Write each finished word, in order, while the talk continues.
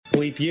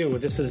bleep you.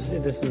 This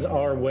is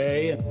our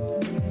way.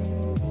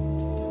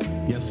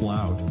 Yes,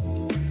 loud.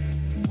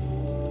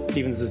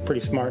 Stevens is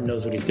pretty smart and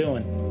knows what he's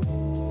doing.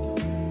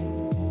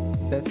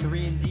 That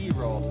 3-and-D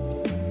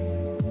roll.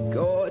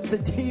 Go, it's a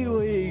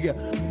D-League.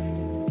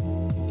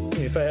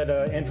 If I had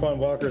Antoine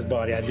Walker's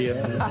body, I'd be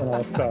an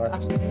all-star.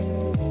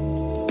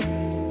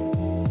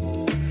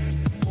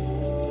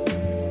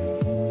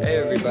 Hey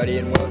everybody,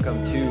 and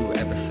welcome to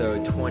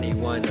episode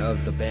 21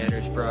 of the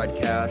Banners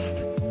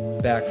broadcast.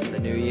 Back from the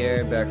new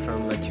year, back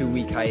from a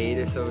 2-week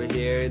hiatus over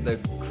here. The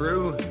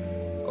crew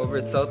over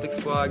at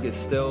Celtics Blog is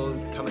still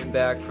coming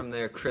back from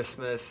their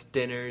Christmas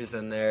dinners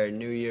and their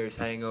New Year's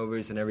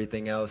hangovers and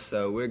everything else.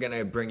 So we're going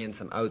to bring in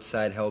some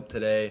outside help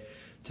today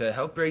to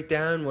help break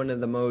down one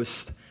of the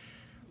most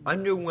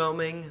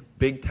underwhelming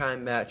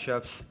big-time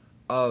matchups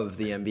of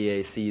the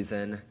NBA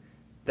season.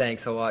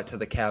 Thanks a lot to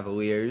the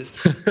Cavaliers.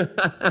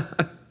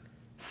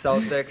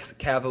 Celtics,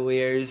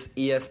 Cavaliers,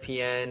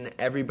 ESPN,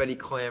 everybody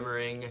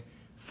clamoring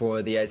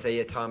for the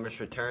Isaiah Thomas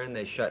return.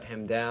 They shut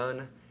him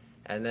down.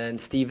 And then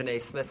Stephen A.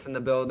 Smith's in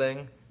the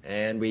building,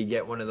 and we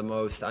get one of the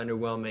most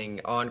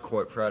underwhelming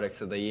on-court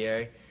products of the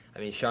year. I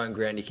mean, Sean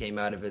Grande came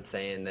out of it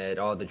saying that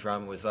all the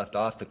drama was left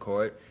off the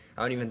court.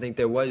 I don't even think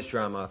there was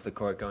drama off the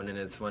court going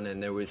into this one,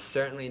 and there was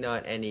certainly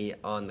not any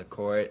on the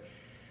court.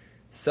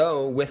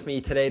 So, with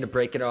me today to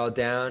break it all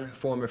down,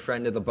 former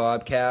friend of the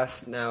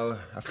Bobcast, now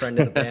a friend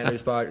of the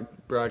Banners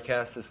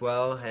broadcast as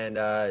well, and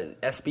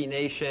SB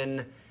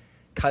Nation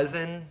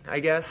cousin, I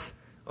guess,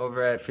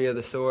 over at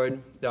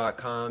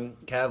fearthesword.com,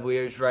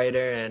 Cavaliers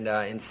writer and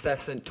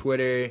incessant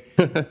Twitter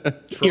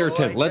troll,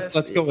 irritant.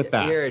 Let's go with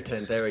that.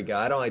 Irritant, there we go.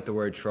 I don't like the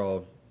word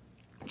troll.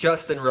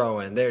 Justin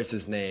Rowan, there's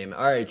his name.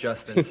 All right,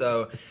 Justin,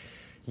 so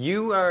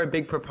you are a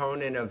big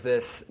proponent of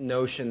this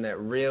notion that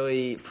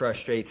really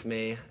frustrates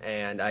me,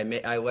 and I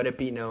let it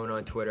be known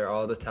on Twitter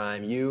all the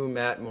time. You,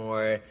 Matt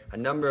Moore, a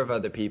number of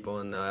other people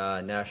in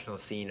the national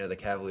scene or the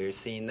Cavaliers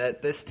scene,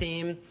 that this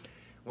team,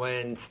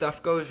 when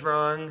stuff goes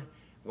wrong,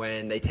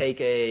 when they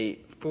take a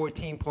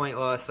 14-point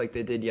loss like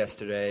they did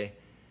yesterday,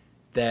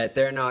 that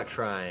they're not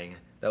trying,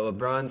 that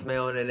LeBron's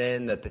mailing it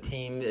in, that the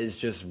team is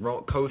just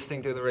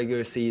coasting through the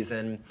regular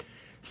season.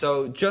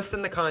 So just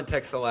in the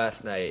context of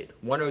last night,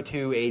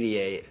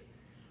 102-88,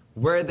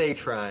 were they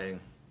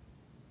trying?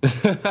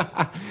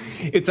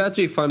 It's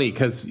actually funny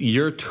because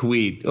your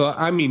tweet, well,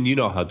 I mean, you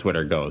know how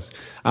Twitter goes.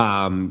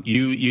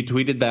 You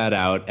tweeted that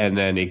out, and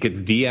then it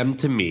gets DM'd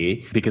to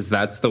me because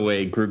that's the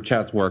way group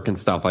chats work and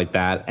stuff like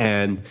that.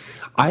 And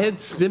I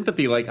had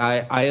sympathy. Like,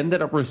 I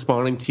ended up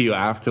responding to you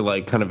after,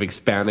 like, kind of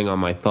expanding on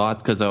my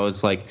thoughts because I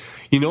was like,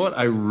 you know what?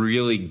 I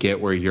really get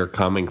where you're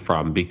coming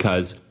from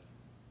because,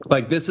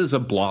 like, this is a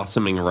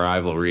blossoming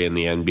rivalry in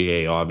the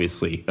NBA,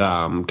 obviously.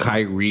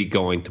 Kyrie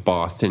going to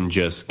Boston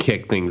just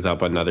kicked things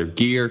up another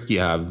gear. You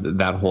have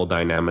that whole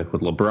dynamic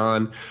with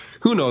LeBron.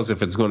 Who knows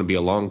if it's going to be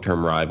a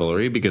long-term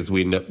rivalry because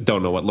we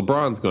don't know what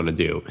LeBron's going to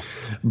do.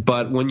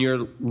 But when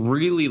you're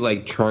really,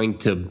 like, trying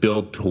to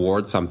build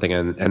towards something,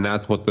 and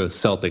that's what the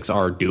Celtics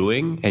are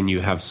doing, and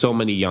you have so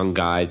many young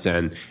guys,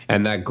 and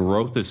that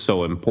growth is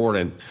so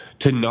important,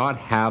 to not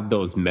have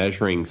those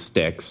measuring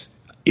sticks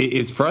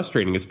is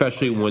frustrating,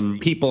 especially when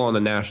people on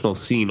the national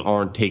scene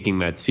aren't taking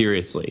that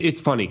seriously.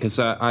 It's funny because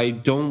I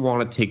don't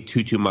want to take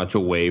too much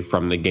away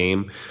from the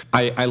game.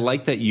 I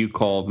like that you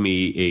called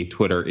me a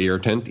Twitter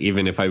irritant,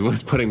 even if I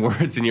was putting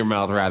words in your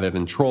mouth rather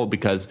than troll,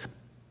 because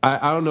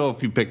I don't know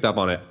if you picked up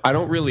on it. I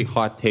don't really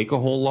hot take a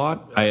whole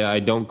lot. I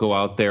don't go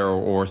out there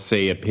or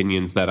say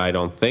opinions that I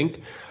don't think.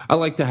 I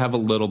like to have a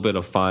little bit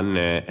of fun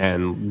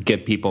and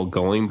get people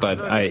going. But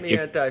I'm not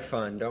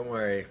anti-fun, don't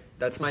worry.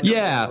 That's my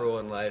number one rule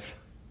in life.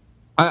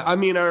 I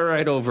mean, I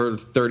write over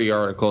 30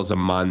 articles a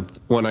month.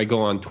 When I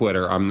go on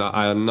Twitter, I'm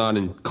not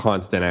in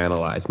constant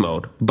analyze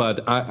mode.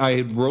 But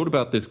I wrote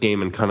about this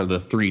game and kind of the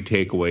three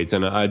takeaways,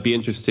 and I'd be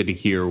interested to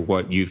hear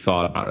what you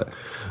thought about it.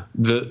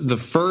 The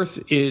first,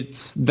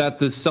 it's that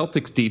the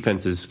Celtics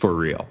defense is for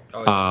real.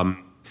 Oh, yeah.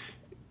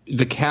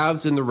 The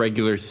Cavs in the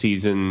regular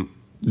season,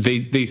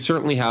 they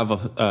certainly have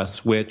a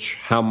switch.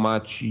 How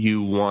much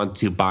you want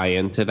to buy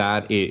into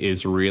that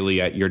is really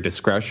at your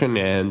discretion.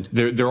 And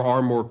there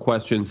are more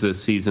questions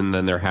this season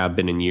than there have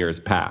been in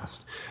years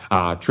past.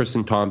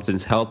 Tristan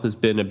Thompson's health has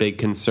been a big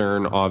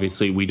concern.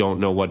 Obviously, we don't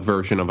know what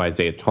version of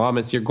Isaiah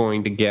Thomas you're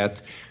going to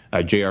get.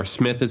 J.R.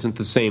 Smith isn't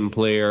the same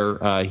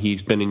player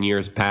he's been in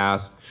years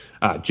past.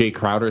 Jay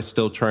Crowder is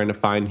still trying to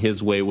find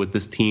his way with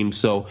this team.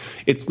 So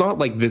it's not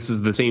like this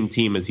is the same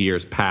team as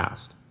years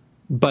past.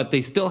 But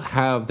they still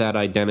have that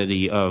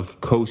identity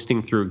of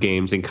coasting through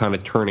games and kind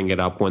of turning it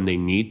up when they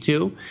need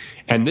to.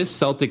 And this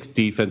Celtics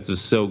defense is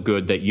so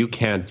good that you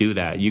can't do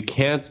that. You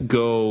can't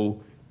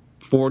go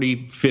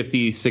 40,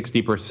 50,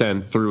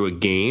 60% through a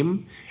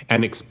game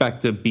and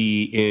expect to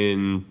be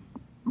in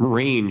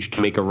range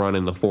to make a run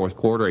in the fourth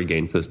quarter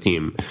against this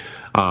team.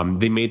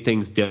 They made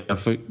things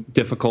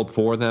difficult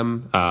for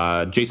them.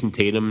 Jason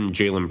Tatum and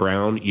Jaylen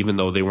Brown, even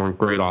though they weren't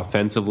great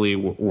offensively,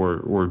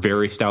 were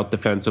very stout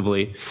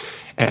defensively.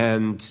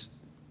 And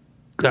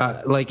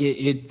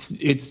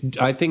It's.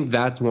 I think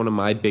that's one of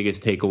my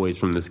biggest takeaways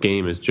from this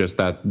game is just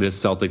that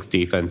this Celtics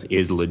defense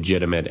is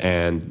legitimate,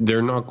 and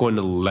they're not going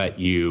to let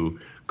you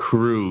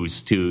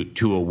cruise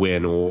to a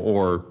win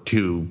or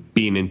to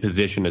being in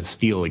position to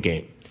steal a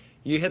game.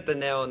 You hit the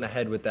nail on the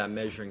head with that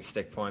measuring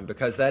stick point,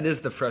 because that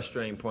is the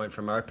frustrating point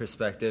from our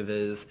perspective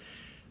is,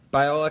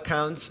 by all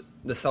accounts,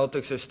 the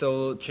Celtics are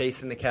still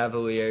chasing the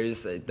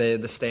Cavaliers. They're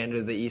the standard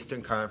of the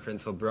Eastern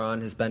Conference.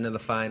 LeBron has been to the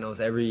finals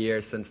every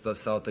year since the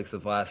Celtics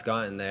have last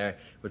gotten there,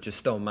 which is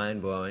still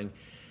mind-blowing.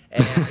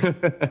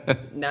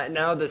 And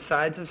now the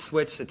sides have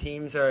switched. The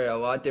teams are a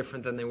lot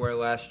different than they were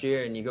last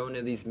year, and you go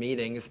into these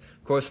meetings.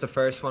 Of course, the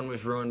first one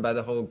was ruined by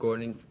the whole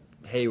Gordon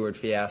Hayward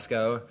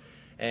fiasco.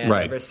 And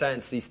ever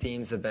since, these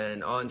teams have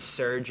been on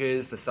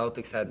surges. The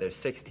Celtics had their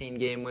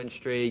 16-game win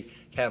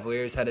streak.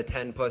 Cavaliers had a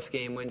 10-plus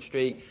game win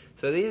streak.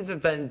 So these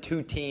have been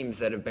two teams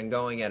that have been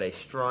going at a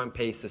strong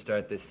pace to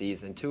start this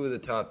season. Two of the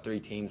top three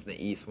teams in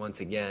the East once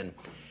again.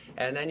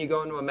 And then you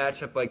go into a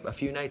matchup like a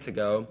few nights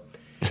ago.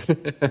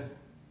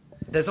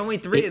 There's only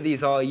three of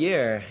these all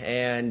year,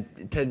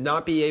 and to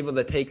not be able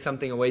to take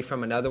something away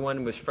from another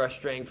one was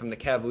frustrating from the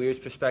Cavaliers'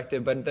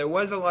 perspective, but there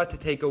was a lot to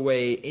take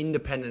away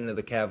independent of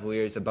the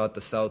Cavaliers about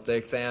the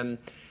Celtics, and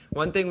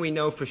one thing we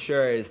know for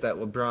sure is that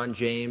LeBron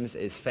James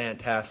is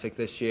fantastic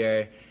this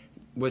year,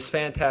 was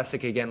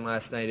fantastic again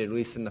last night, at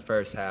least in the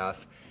first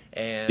half,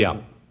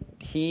 and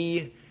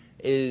he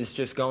is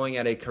just going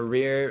at a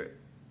career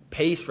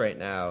pace right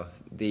now.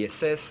 The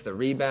assists, the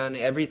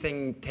rebounding,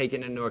 everything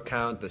taken into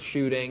account, the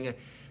shooting.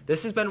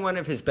 This has been one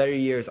of his better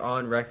years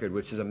on record,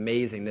 which is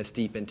amazing this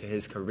deep into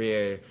his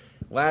career.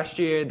 Last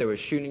year, there were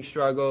shooting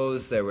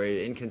struggles, there were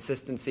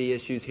inconsistency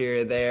issues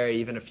here or there,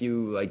 even a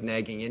few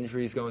nagging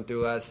injuries going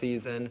through last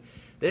season.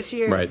 This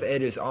year,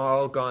 it has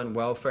all gone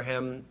well for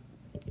him.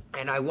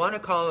 And I want to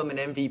call him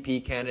an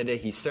MVP candidate.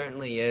 He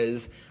certainly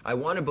is. I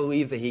want to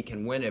believe that he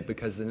can win it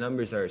because the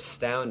numbers are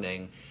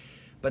astounding.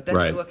 But then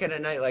you look at a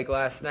night like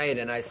last night,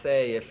 and I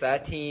say, if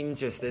that team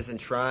just isn't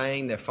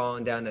trying, they're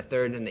falling down to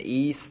third in the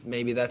East,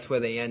 maybe that's where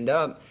they end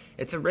up.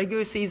 It's a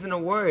regular season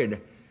award.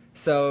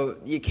 So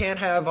you can't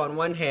have, on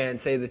one hand,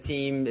 say the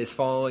team is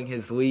following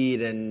his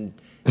lead and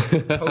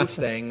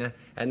coasting,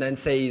 and then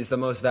say he's the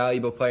most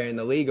valuable player in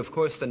the league. Of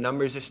course, the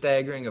numbers are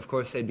staggering. Of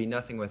course, they'd be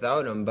nothing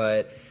without him.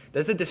 But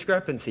there's a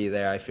discrepancy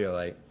there, I feel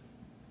like.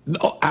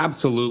 Oh,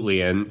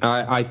 absolutely, and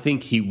I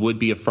think he would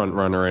be a front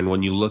runner. And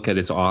when you look at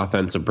his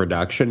offensive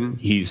production,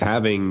 he's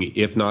having,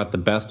 if not the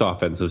best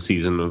offensive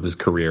season of his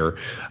career.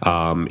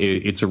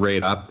 It's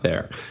right up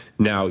there.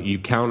 Now you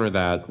counter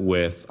that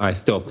with, I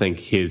still think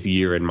his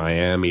year in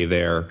Miami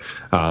there,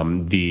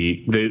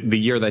 the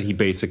year that he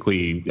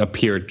basically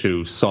appeared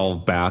to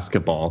solve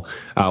basketball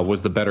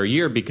was the better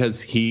year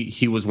because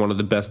he was one of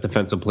the best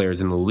defensive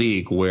players in the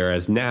league,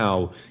 whereas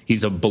now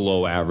he's a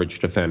below average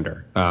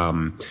defender.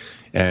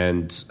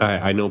 And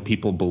I know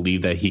people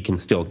believe that he can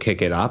still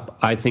kick it up.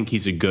 I think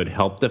he's a good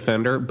help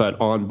defender, but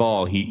on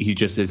ball, he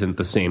just isn't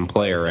the same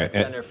player. That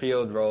center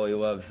field role he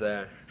loves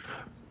there.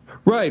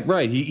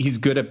 Right. He's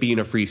good at being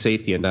a free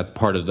safety, and that's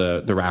part of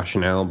the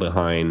rationale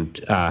behind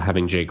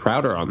having Jay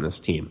Crowder on this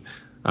team.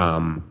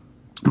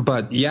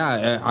 But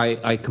yeah,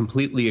 I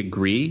completely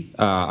agree.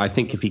 I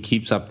think if he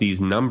keeps up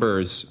these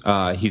numbers,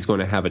 he's going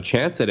to have a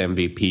chance at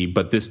MVP,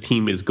 but this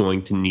team is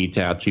going to need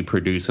to actually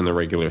produce in the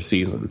regular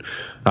season.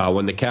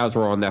 When the Cavs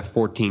were on that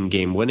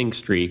 14-game winning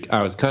streak,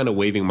 I was kind of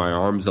waving my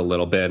arms a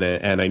little bit,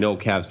 and I know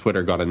Cavs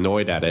Twitter got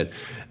annoyed at it,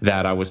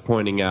 that I was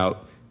pointing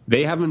out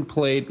they haven't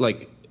played,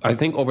 I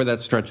think over that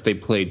stretch they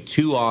played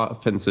two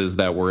offenses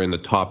that were in the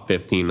top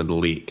 15 of the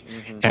league.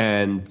 Mm-hmm.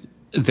 And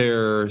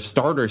their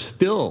starters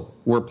still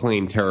were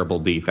playing terrible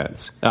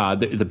defense.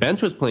 The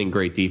bench was playing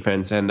great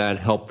defense, and that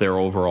helped their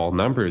overall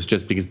numbers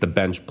just because the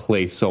bench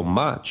plays so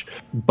much.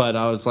 But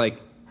I was like,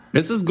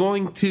 this is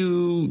going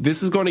to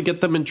get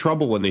them in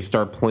trouble when they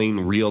start playing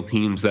real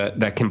teams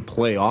that can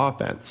play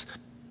offense.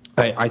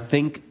 I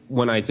think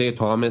when Isaiah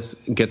Thomas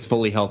gets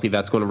fully healthy,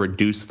 that's going to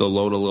reduce the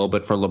load a little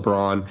bit for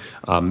LeBron.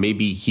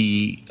 Maybe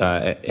he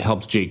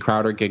helps Jay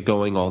Crowder get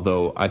going,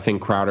 although I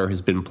think Crowder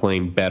has been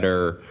playing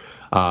better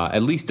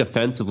at least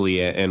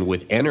defensively and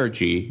with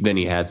energy than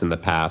he has in the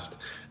past.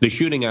 The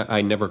shooting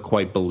I never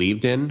quite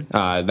believed in.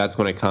 That's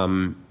going to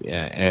come,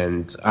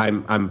 and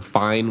I'm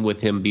fine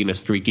with him being a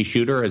streaky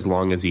shooter as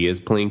long as he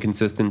is playing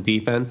consistent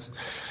defense.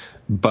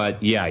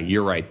 But yeah,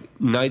 you're right.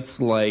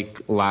 Nights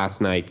like last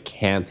night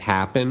can't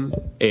happen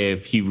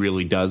if he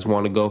really does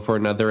want to go for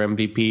another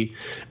MVP,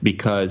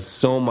 because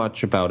so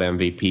much about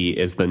MVP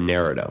is the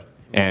narrative.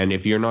 And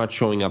if you're not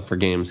showing up for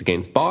games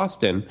against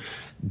Boston,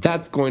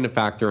 that's going to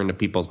factor into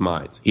people's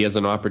minds. He has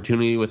an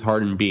opportunity with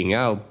Harden being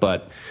out,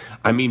 but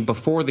I mean,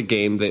 before the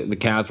game, the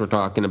Cavs were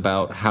talking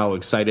about how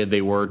excited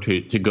they were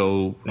to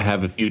go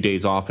have a few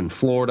days off in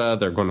Florida.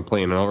 They're going to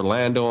play in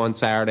Orlando on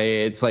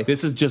Saturday. It's like,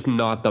 this is just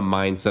not the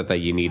mindset that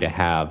you need to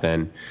have.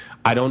 And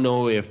I don't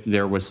know if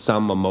there was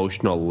some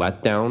emotional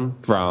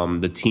letdown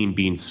from the team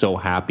being so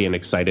happy and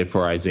excited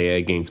for Isaiah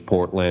against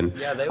Portland.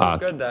 Yeah, they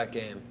looked good that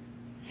game.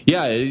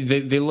 Yeah,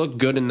 they looked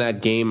good in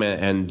that game,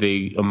 and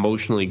they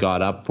emotionally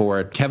got up for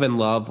it. Kevin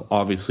Love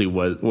obviously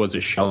was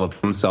a shell of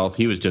himself.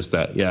 He was just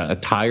a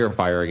tire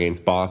fire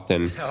against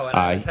Boston. Oh, and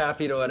I was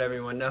happy to let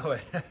everyone know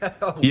it.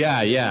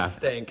 Yeah.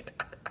 Stink.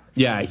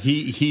 Yeah,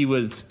 he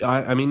was.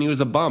 I mean, he was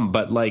a bum,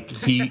 but like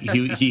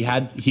he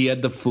had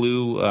the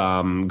flu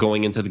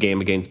going into the game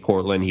against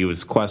Portland. He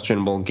was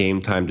questionable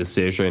game time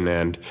decision,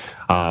 and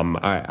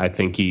I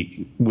think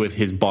he, with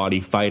his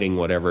body fighting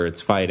whatever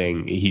it's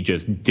fighting, he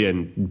just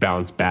didn't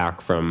bounce back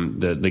from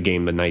the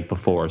game the night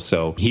before.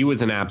 So he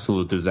was an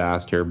absolute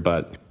disaster,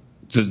 but.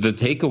 The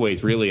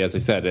takeaways, really, as I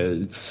said,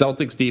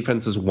 Celtics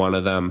defense is one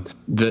of them.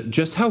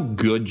 Just how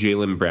good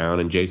Jaylen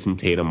Brown and Jason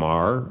Tatum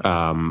are,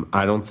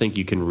 I don't think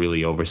you can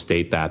really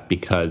overstate that,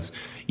 because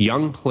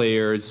young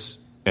players,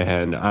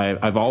 and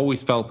I've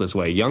always felt this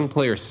way, young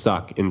players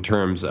suck in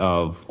terms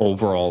of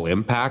overall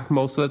impact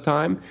most of the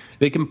time.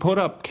 They can put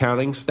up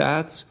counting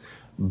stats,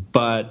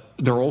 but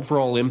their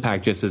overall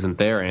impact just isn't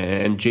there.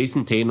 And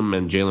Jason Tatum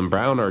and Jaylen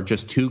Brown are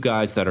just two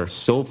guys that are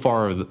so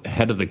far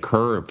ahead of the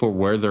curve for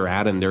where they're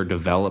at in their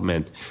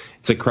development.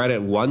 It's a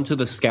credit, one, to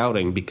the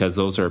scouting, because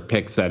those are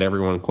picks that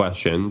everyone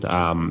questioned.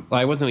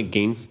 I wasn't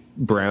against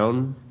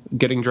Brown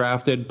getting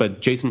drafted,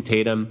 but Jason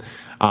Tatum,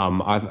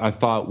 I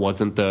thought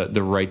wasn't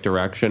the right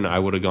direction. I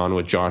would have gone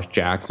with Josh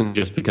Jackson,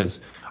 just because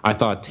I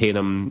thought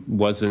Tatum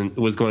was going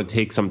to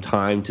take some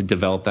time to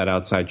develop that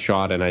outside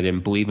shot, and I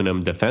didn't believe in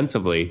him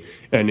defensively.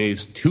 And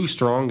his two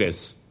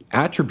strongest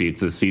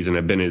attributes this season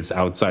have been his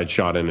outside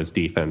shot and his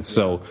defense.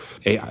 So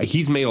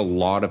he's made a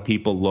lot of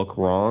people look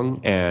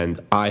wrong, and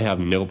I have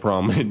no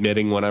problem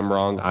admitting when I'm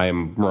wrong. I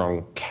am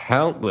wrong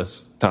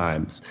countless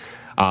times.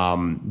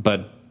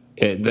 But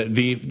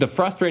the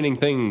frustrating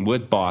thing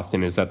with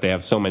Boston is that they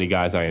have so many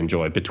guys I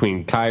enjoy.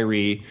 Between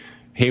Kyrie,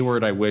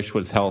 Hayward, I wish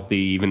was healthy,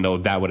 even though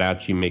that would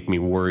actually make me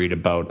worried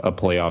about a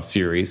playoff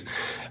series.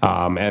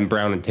 And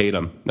Brown and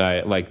Tatum,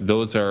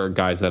 those are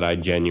guys that I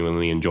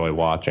genuinely enjoy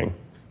watching.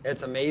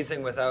 It's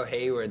amazing without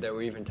Hayward that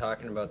we're even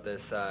talking about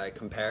this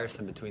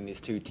comparison between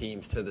these two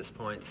teams to this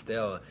point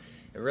still.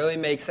 It really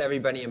makes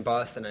everybody in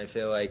Boston, I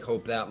feel like,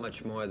 hope that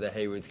much more that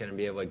Hayward's going to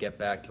be able to get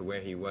back to where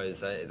he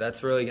was.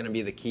 That's really going to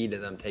be the key to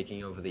them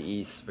taking over the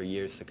East for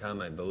years to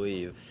come, I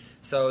believe.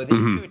 So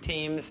these two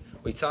teams,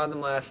 we saw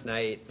them last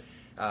night.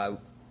 On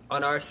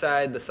our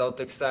side, the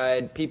Celtics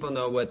side, people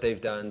know what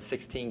they've done.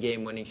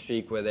 16-game winning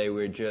streak where they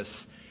were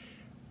just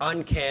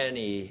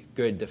uncanny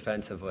good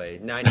defensively.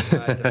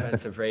 95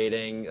 defensive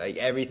rating. Like,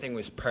 everything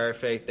was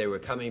perfect. They were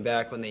coming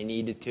back when they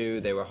needed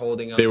to. They were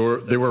holding on. They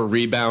were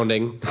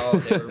rebounding. Oh,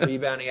 they were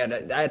rebounding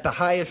at the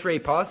highest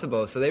rate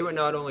possible. So they were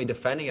not only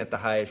defending at the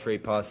highest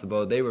rate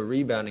possible, they were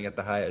rebounding at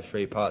the highest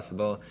rate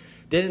possible.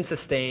 Didn't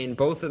sustain.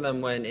 Both of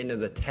them went into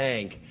the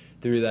tank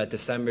through that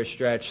December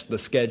stretch. The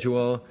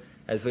schedule,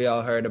 as we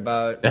all heard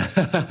about,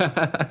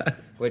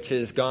 which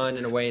is gone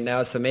in a way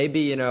now. So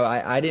maybe,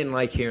 I didn't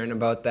like hearing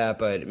about that,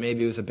 but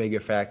maybe it was a bigger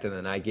factor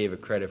than I gave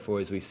it credit for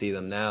as we see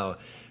them now.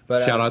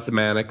 But shout out to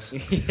Mannix.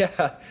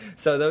 Yeah,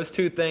 so those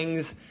two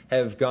things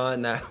have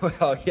gone that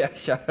well. Yeah,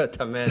 shout out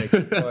to Mannix,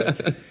 of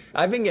course.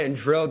 I've been getting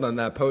drilled on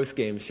that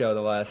post-game show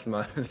the last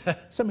month.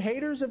 Some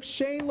haters of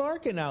Shane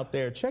Larkin out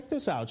there. Check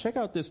this out. Check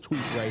out this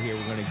tweet right here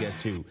we're going to get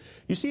to.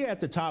 You see at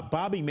the top,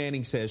 Bobby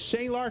Manning says,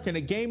 Shane Larkin,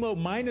 a game low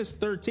minus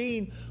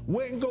 13,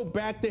 wouldn't go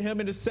back to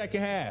him in the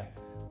second half.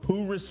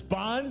 Who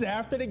responds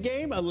after the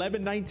game?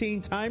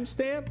 11:19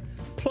 timestamp,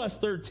 plus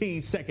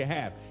 13 second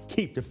half.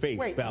 Keep the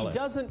faith, fella. He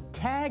doesn't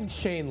tag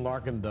Shane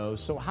Larkin, though,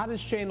 so how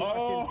does Shane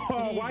Larkin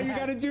see why you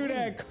got to do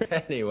that, Chris?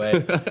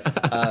 Anyway,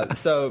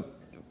 so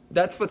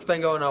that's what's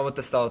been going on with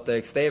the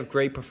Celtics. They have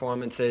great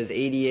performances,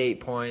 88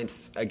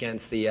 points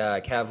against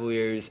the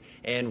Cavaliers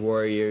and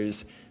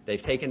Warriors.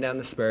 They've taken down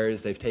the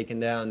Spurs. They've taken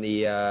down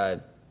the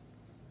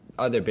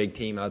other big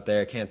team out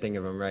there. I can't think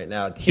of them right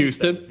now.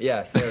 Houston?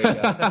 Yes, there we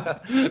go.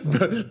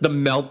 the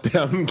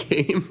meltdown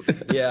game.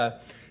 Yeah.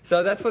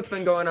 So that's what's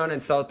been going on in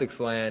Celtics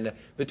land.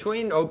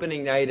 Between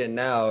opening night and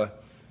now,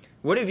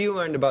 what have you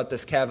learned about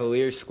this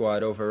Cavaliers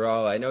squad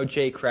overall? I know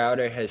Jay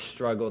Crowder has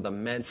struggled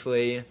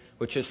immensely,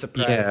 which has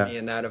surprised me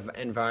in that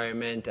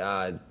environment.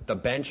 The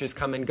bench has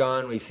come and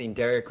gone. We've seen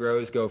Derrick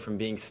Rose go from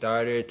being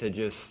starter to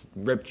just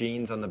ripped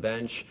jeans on the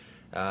bench.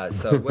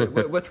 So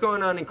what's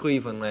going on in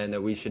Cleveland land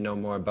that we should know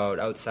more about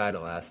outside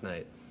of last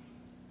night?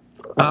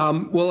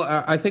 Well,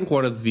 I think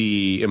one of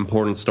the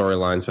important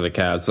storylines for the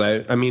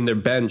Cavs, I mean, their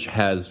bench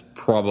has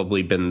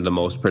probably been the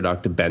most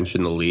productive bench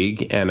in the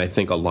league, and I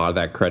think a lot of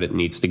that credit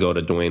needs to go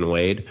to Dwayne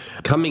Wade.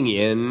 Coming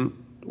in,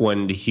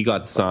 when he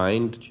got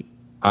signed,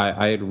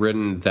 I had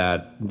written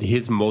that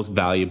his most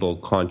valuable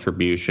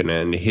contribution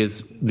and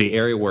the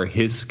area where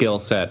his skill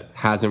set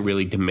hasn't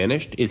really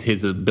diminished is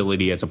his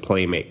ability as a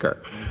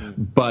playmaker.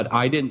 But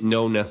I didn't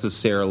know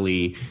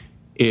necessarily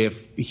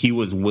if he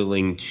was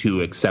willing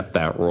to accept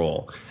that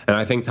role. And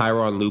I think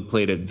Tyronn Lue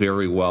played it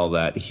very well,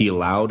 that he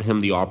allowed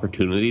him the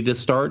opportunity to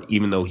start,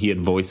 even though he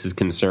had voiced his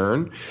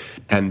concern.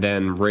 And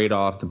then right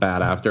off the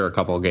bat, after a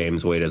couple of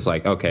games, Wade is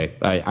like, okay,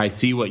 I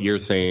see what you're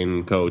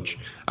saying, Coach.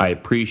 I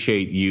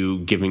appreciate you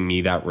giving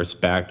me that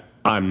respect.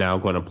 I'm now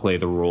going to play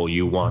the role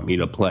you want me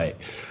to play.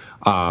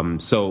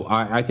 So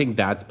I think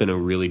that's been a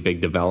really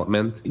big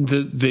development.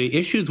 The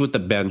issues with the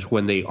bench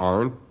when they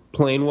aren't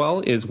playing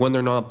well is when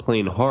they're not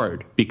playing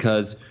hard,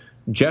 because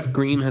Jeff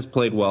Green has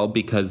played well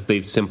because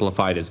they've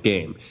simplified his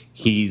game.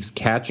 He's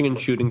catching and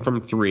shooting from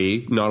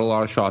three, not a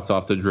lot of shots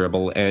off the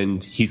dribble,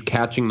 and he's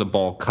catching the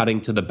ball, cutting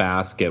to the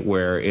basket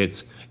where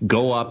it's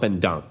go up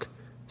and dunk.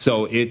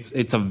 So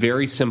it's a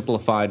very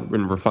simplified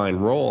and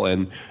refined role,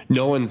 and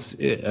no one's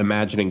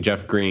imagining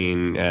Jeff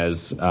Green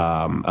as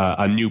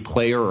a new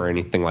player or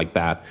anything like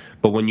that.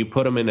 But when you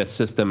put him in a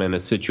system and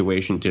a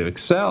situation to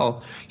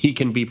excel, he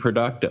can be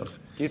productive.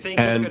 Do you think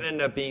he could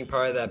end up being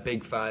part of that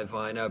Big Five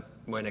lineup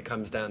when it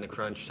comes down to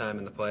crunch time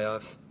in the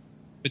playoffs?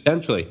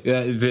 Potentially.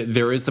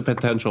 There is the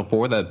potential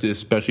for that,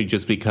 especially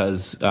just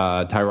because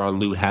Tyronn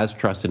Lue has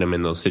trusted him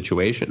in those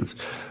situations.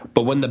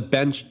 But when the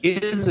bench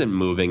isn't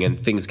moving and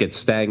things get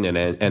stagnant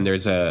and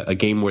there's a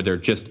game where there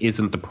just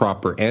isn't the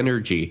proper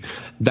energy,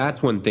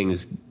 that's when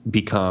things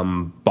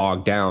become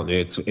bogged down.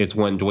 It's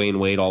when Dwayne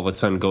Wade all of a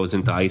sudden goes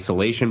into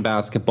isolation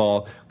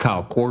basketball.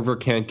 Kyle Korver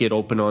can't get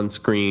open on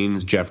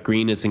screens. Jeff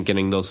Green isn't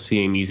getting those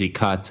same easy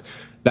cuts.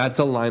 That's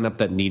a lineup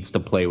that needs to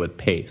play with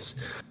pace.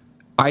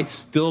 I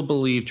still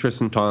believe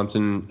Tristan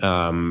Thompson,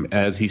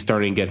 as he's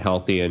starting to get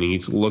healthy and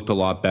he's looked a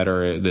lot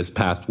better this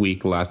past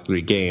week, last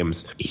 3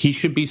 games, he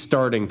should be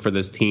starting for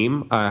this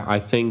team. I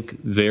think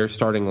their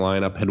starting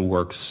lineup had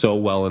worked so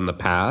well in the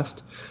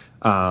past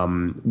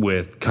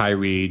with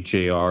Kyrie,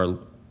 JR,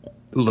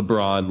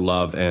 LeBron,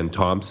 Love, and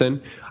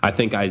Thompson. I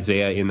think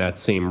Isaiah in that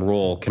same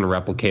role can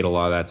replicate a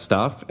lot of that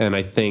stuff. And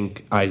I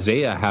think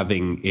Isaiah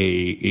having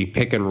a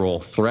pick and roll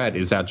threat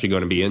is actually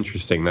going to be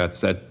interesting. That's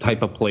that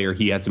type of player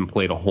he hasn't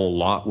played a whole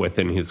lot with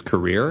in his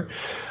career.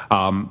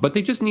 But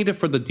they just need it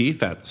for the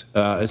defense,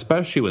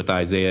 especially with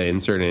Isaiah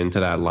inserted into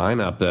that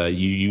lineup.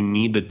 You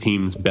need the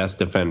team's best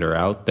defender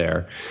out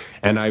there.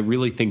 And I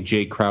really think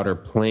Jay Crowder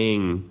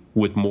playing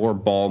with more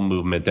ball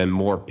movement and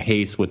more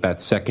pace with that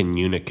second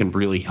unit can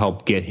really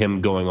help get him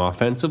going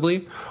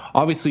offensively.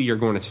 Obviously, you're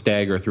going to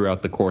stagger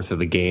throughout the course of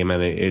the game,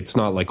 and it's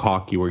not like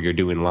hockey where you're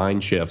doing line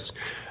shifts.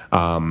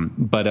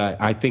 But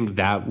I think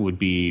that would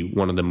be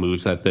one of the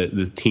moves that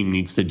the team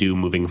needs to do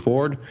moving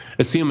forward,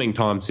 assuming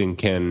Thompson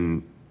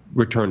can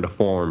return to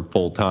form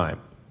full time.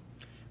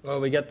 Well,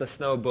 we got the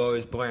snow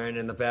blowers blaring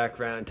in the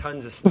background.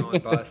 Tons of snow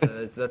in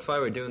Boston. That's why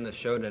we're doing the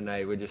show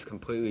tonight. We're just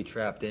completely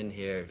trapped in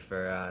here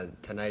for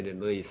tonight at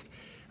least.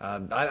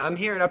 I'm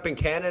hearing up in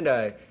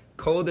Canada,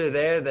 colder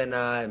there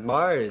than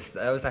Mars.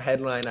 That was a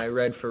headline I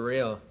read for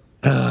real.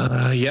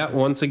 Yeah,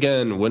 once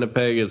again,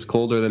 Winnipeg is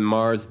colder than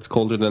Mars. It's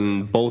colder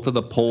than both of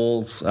the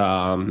poles.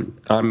 I'm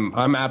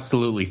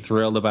absolutely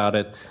thrilled about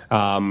it.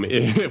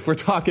 If we're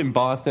talking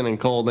Boston and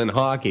cold in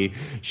hockey,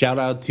 shout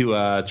out to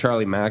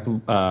Charlie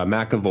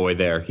McAvoy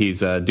there.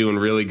 He's doing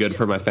really good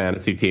for my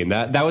fantasy team.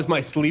 That was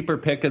my sleeper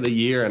pick of the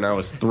year, and I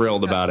was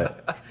thrilled about it.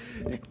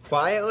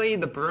 Quietly,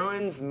 the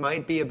Bruins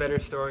might be a better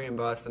story in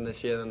Boston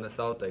this year than the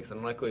Celtics,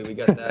 and luckily we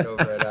got that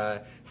over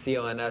at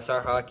CLNS.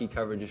 Our hockey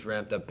coverage is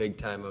ramped up big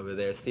time over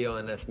there.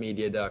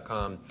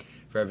 CLNSmedia.com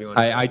for everyone.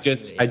 I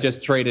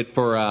just traded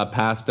for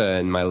pasta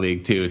in my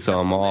league too, so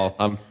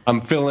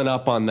I'm filling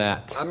up on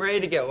that. I'm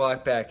ready to get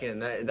locked back in.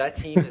 That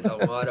team is a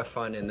lot of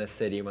fun in this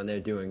city when they're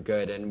doing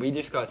good, and we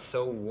just got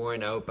so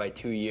worn out by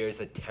 2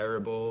 years of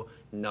terrible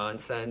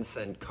nonsense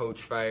and coach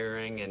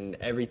firing and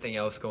everything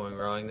else going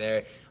wrong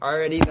there.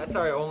 Already, that's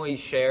our only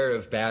share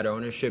of bad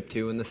ownership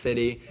too in the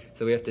city,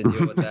 so we have to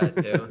deal with that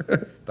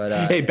too.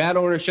 But hey, bad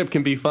ownership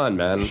can be fun,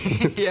 man.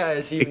 Yeah,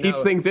 as you it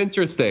keeps things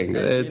interesting.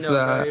 It's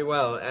very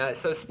well.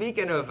 So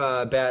speaking of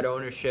bad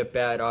ownership,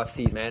 bad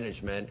offseason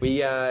management, we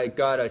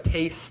got a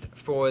taste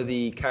for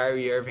the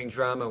Kyrie Irving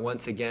drama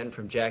once again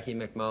from Jackie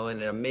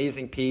McMullen. An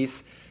amazing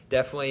piece.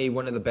 Definitely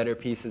one of the better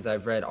pieces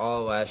I've read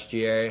all last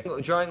year.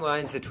 Drawing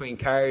lines between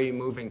Kyrie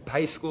moving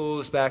high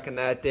schools back in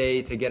that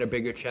day to get a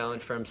bigger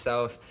challenge for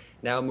himself,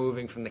 now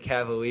moving from the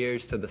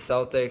Cavaliers to the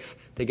Celtics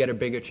to get a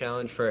bigger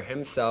challenge for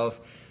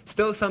himself.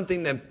 Still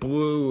something that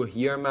blew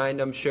your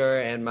mind, I'm sure,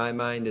 and my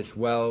mind as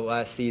well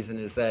last season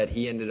is that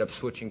he ended up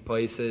switching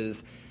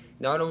places,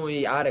 not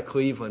only out of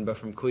Cleveland, but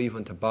from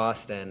Cleveland to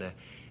Boston.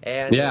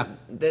 And yeah,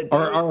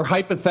 our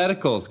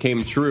hypotheticals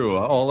came true.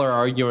 All our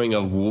arguing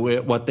of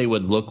what they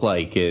would look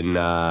like in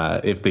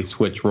if they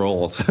switch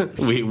roles.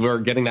 We're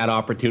getting that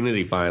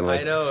opportunity finally.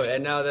 I know,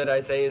 and now that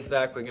Isaiah's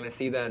back, we're going to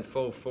see that in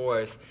full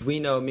force. We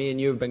know me and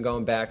you have been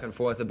going back and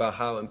forth about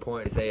how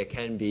important Isaiah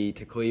can be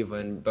to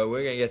Cleveland, but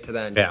we're going to get to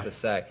that in just a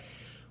sec.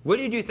 What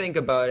did you think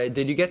about it?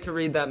 Did you get to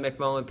read that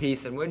McMullen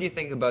piece? And what do you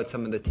think about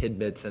some of the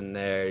tidbits in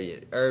there?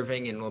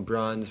 Irving and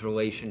LeBron's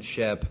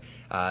relationship,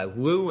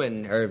 Lue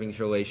and Irving's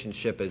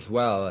relationship as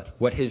well,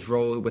 what his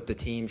role with the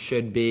team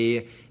should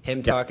be,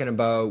 him talking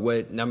about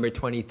what number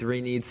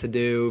 23 needs to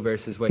do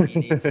versus what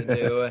he needs to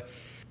do.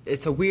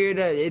 It's a weird.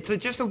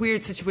 Just a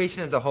weird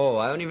situation as a whole.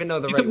 I don't even know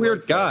the right word. He's a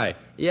weird guy.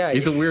 Yeah,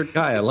 he's a weird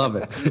guy. I love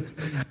it.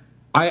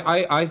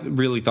 I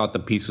really thought the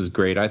piece was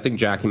great. I think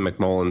Jackie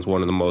McMullen's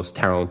one of the most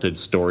talented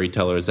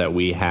storytellers that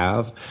we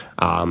have,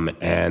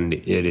 and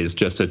it is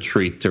just a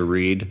treat to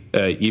read,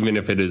 even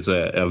if it is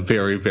a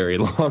very, very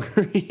long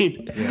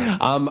read. Yeah.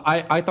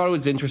 I thought it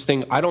was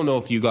interesting. I don't know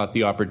if you got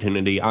the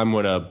opportunity. I'm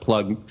going to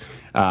plug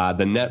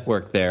the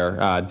network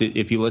there.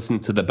 If you listen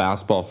to the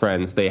Basketball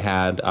Friends, they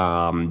had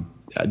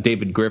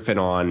David Griffin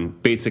on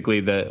basically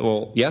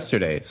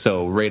yesterday,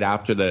 so right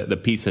after the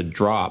piece had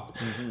dropped.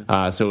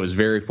 So it was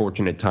very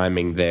fortunate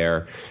timing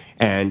there,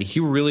 and he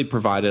really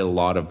provided a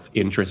lot of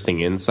interesting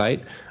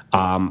insight.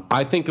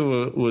 I think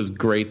it was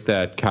great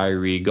that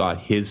Kyrie got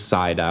his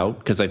side out,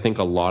 because I think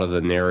a lot of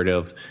the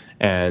narrative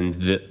and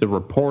the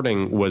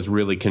reporting was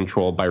really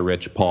controlled by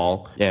Rich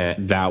Paul,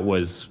 and that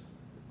was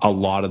a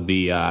lot of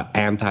the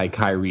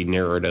anti-Kyrie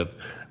narrative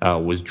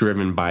was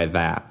driven by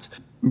that.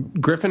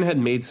 Griffin had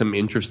made some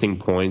interesting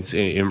points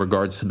in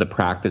regards to the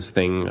practice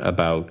thing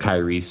about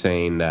Kyrie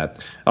saying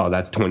that,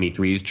 that's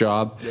 23's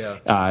job.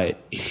 Yeah.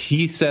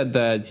 He said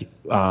that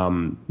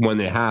when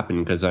it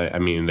happened, because, I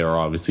mean, they're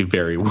obviously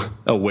very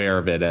aware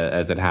of it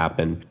as it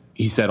happened.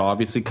 He said,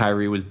 obviously,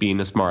 Kyrie was being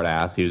a smart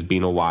ass. He was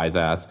being a wise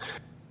ass.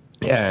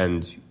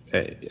 And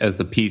as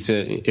the piece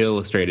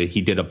illustrated, he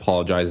did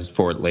apologize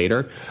for it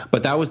later.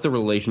 But that was the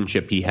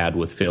relationship he had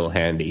with Phil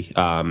Handy.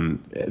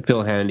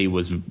 Phil Handy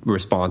was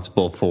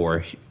responsible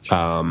for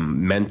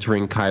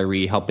mentoring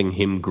Kyrie, helping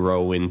him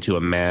grow into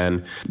a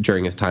man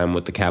during his time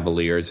with the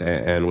Cavaliers,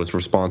 and was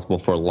responsible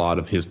for a lot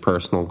of his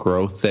personal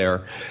growth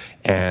there.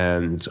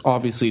 And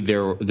obviously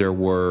there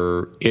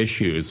were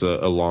issues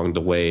along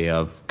the way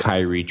of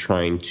Kyrie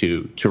trying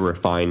to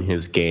refine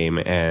his game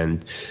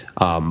and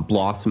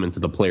blossom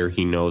into the player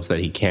he knows that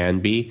he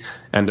can be.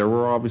 And there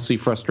were obviously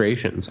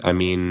frustrations. I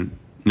mean,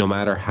 no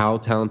matter how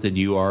talented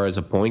you are as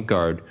a point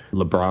guard,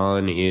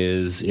 LeBron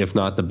is, if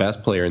not the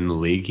best player in the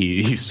league,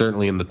 he's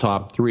certainly in the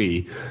top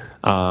three.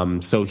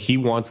 So he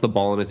wants the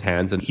ball in his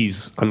hands, and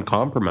he's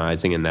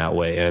uncompromising in that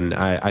way. And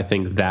I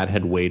think that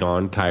had weighed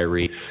on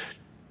Kyrie.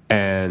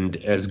 And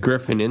as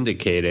Griffin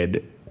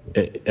indicated,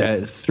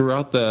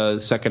 throughout the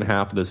second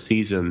half of the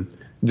season,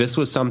 this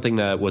was something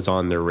that was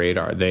on their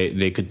radar.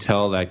 They could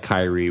tell that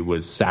Kyrie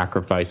was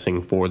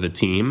sacrificing for the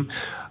team.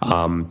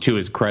 To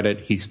his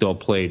credit, he still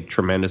played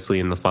tremendously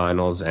in the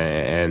finals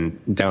and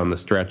down the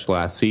stretch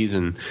last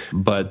season,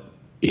 but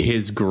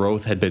his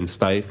growth had been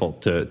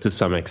stifled to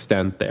some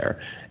extent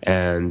there,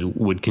 and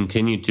would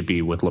continue to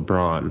be with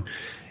LeBron.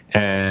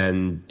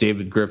 And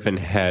David Griffin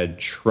had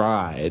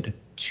tried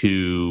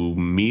to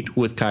meet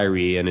with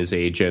Kyrie and his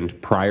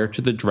agent prior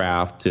to the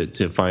draft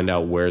to find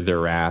out where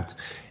they're at.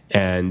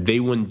 And they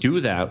wouldn't do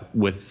that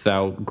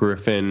without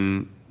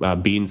Griffin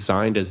being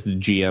signed as the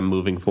GM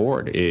moving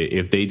forward.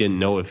 If they didn't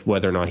know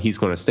whether or not he's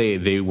going to stay,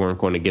 they weren't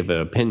going to give an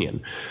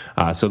opinion.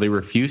 So they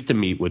refused to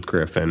meet with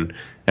Griffin.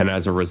 And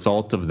as a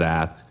result of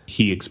that,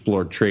 he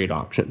explored trade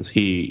options.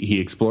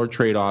 He explored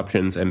trade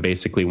options and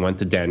basically went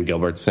to Dan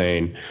Gilbert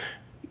saying,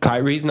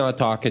 Kyrie's not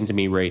talking to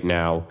me right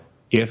now.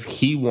 If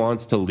he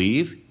wants to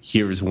leave,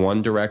 here's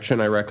one direction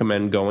I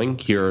recommend going.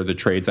 Here are the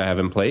trades I have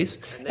in place.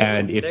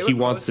 And if he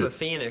wants to, with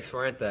Phoenix,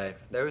 weren't they?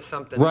 There was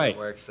something that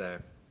works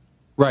there.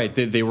 Right.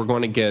 They were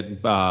going to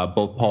get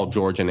both Paul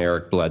George and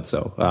Eric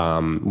Bledsoe.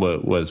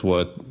 Was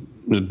what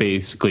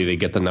basically they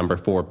get the number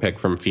 4 pick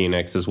from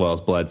Phoenix as well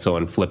as Bledsoe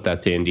and flip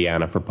that to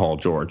Indiana for Paul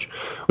George.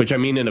 Which, I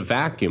mean, in a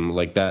vacuum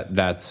like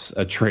that's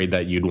a trade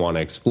that you'd want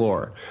to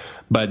explore.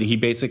 But he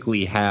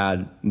basically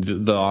had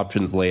the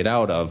options laid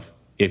out of,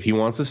 if he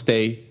wants to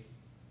stay,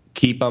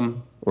 keep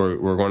him.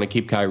 We're going to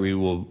keep Kyrie.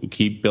 We'll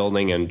keep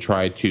building and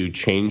try to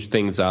change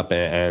things up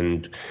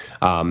and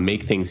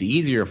make things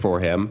easier for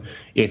him.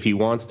 If he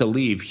wants to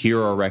leave,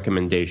 here are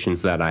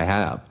recommendations that I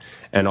have.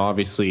 And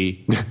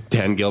obviously,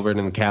 Dan Gilbert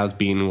and the Cavs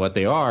being what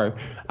they are,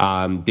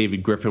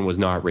 David Griffin was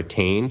not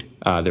retained.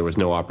 There was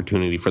no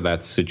opportunity for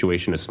that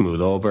situation to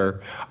smooth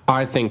over.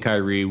 I think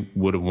Kyrie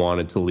would have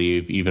wanted to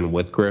leave even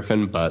with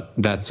Griffin, but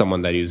that's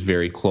someone that he's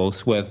very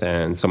close with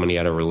and someone he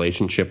had a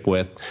relationship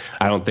with.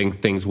 I don't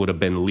think things would have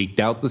been leaked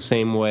out the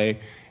same way.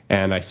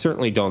 And I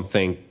certainly don't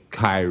think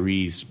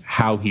Kyrie's,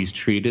 how he's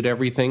treated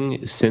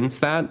everything since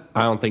that,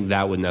 I don't think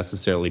that would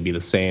necessarily be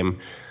the same.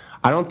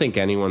 I don't think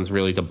anyone's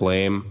really to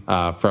blame.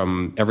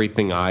 From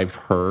everything I've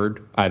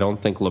heard, I don't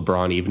think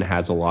LeBron even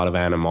has a lot of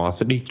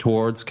animosity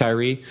towards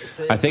Kyrie. It's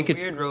a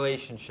weird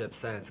relationship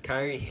sense.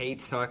 Kyrie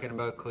hates talking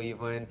about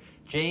Cleveland.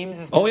 James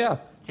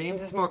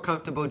is more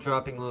comfortable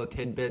dropping little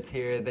tidbits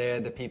here or there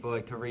that people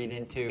like to read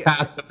into.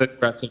 Passive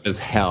aggressive as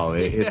hell.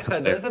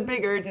 There's a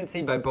big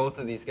urgency by both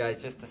of these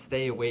guys just to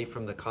stay away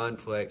from the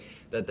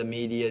conflict that the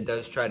media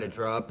does try to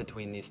draw up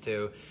between these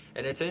two.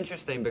 And it's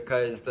interesting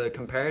because the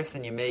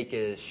comparison you make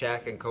is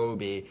Shaq and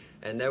Kobe,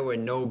 and there were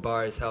no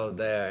bars held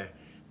there.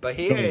 But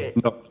here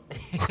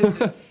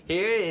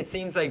it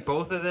seems like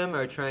both of them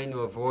are trying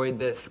to avoid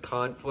this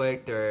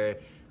conflict or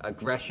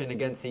aggression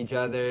against each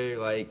other.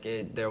 Like,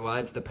 their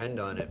lives depend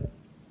on it.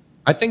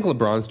 I think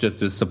LeBron's just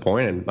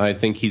disappointed. I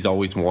think he's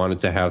always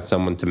wanted to have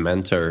someone to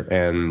mentor,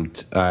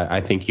 and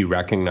I think he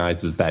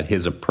recognizes that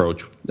his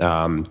approach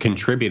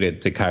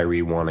contributed to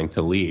Kyrie wanting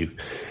to leave.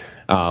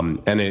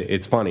 And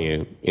it's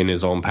funny, in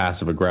his own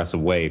passive-aggressive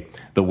way,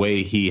 the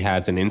way he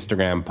has an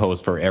Instagram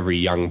post for every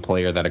young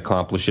player that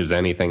accomplishes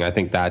anything. I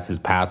think that's his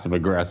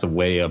passive-aggressive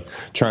way of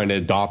trying to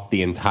adopt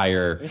the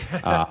entire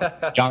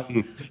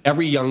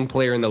every young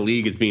player in the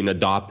league is being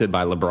adopted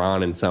by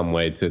LeBron in some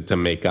way to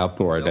make up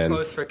for it. No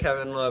post for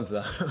Kevin Love,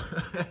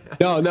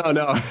 No.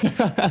 though.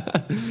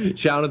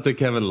 Shout out to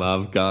Kevin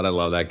Love. God, I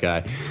love that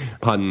guy.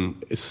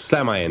 Pun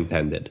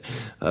semi-intended.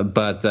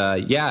 But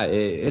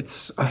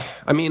it's.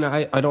 I mean,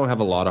 I don't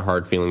have a lot of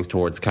hard feelings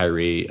towards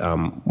Kyrie.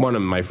 One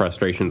of my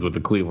frustrations with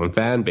the Cleveland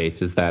fan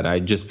base is that I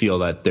just feel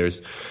that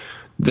there's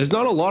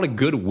not a lot of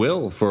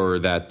goodwill for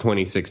that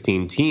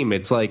 2016 team.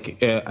 It's like,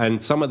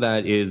 and some of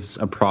that is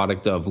a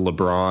product of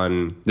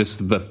LeBron.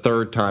 This is the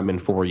third time in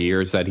 4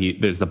 years that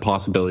there's the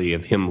possibility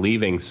of him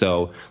leaving.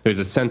 So there's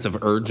a sense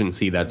of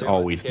urgency that's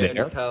always there.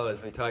 As hell,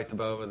 as we talked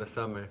about over the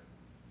summer.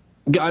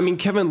 I mean,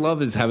 Kevin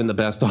Love is having the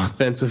best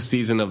offensive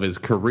season of his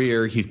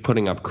career. He's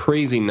putting up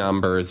crazy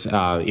numbers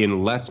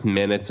in less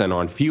minutes and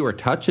on fewer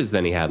touches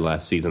than he had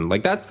last season.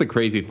 Like, that's the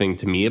crazy thing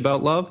to me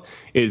about Love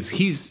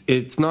is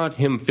it's not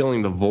him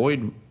filling the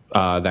void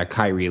that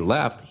Kyrie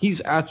left.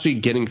 He's actually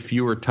getting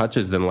fewer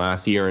touches than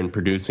last year and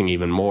producing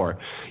even more.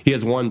 He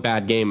has one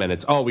bad game and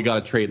it's, we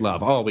got to trade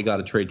Love. We got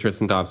to trade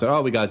Tristan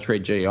Thompson. We got to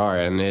trade JR.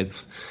 And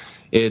it's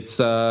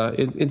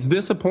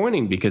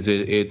disappointing because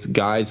it's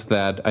guys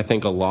that I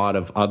think a lot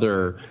of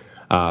other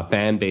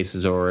fan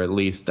bases, or at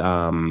least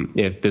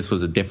if this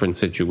was a different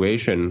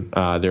situation,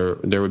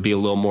 there would be a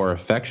little more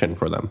affection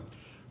for them.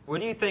 What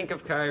do you think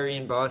of Kyrie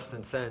in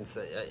Boston since?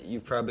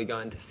 You've probably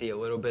gotten to see a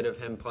little bit of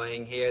him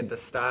playing here. The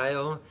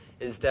style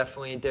is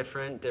definitely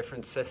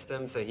different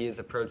system, so he has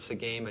approached the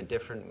game a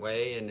different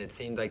way, and it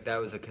seemed like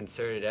that was a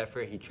concerted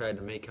effort he tried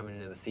to make coming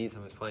into the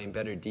season, was playing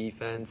better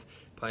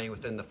defense, playing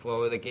within the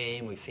flow of the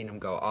game. We've seen him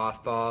go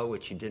off ball,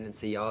 which you didn't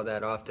see all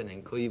that often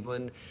in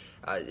Cleveland.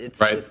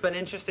 It's been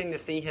interesting to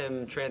see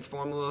him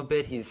transform a little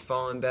bit. He's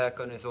fallen back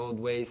on his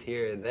old ways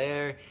here and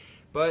there.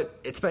 But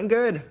it's been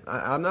good.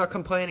 I'm not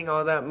complaining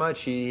all that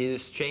much. He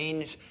has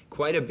changed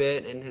quite a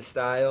bit in his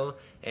style,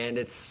 and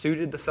it's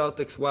suited the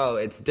Celtics well.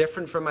 It's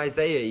different from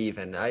Isaiah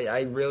even.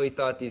 I really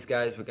thought these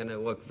guys were going to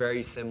look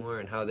very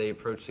similar in how they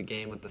approach the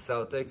game with the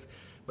Celtics,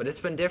 but it's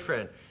been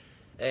different.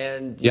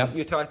 And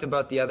you talked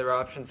about the other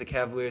options the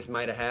Cavaliers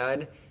might have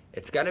had.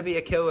 It's got to be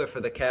a killer for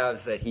the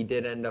Cavs that he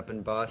did end up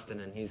in Boston,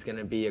 and he's going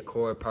to be a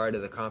core part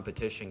of the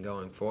competition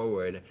going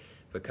forward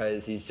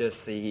because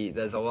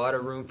there's a lot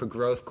of room for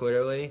growth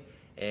clearly.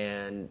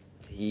 And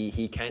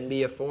he can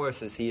be a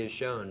force, as he has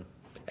shown.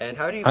 And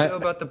how do you feel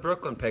about the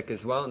Brooklyn pick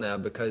as well now?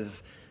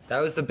 Because that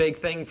was the big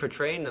thing for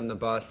trading them to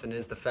Boston,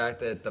 is the fact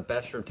that the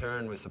best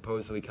return was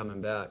supposedly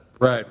coming back.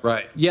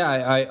 Right. Yeah,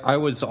 I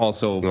was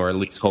also, or at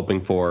least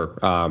hoping for,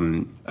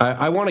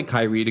 I wanted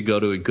Kyrie to go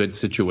to a good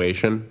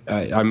situation.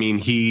 I mean,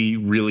 he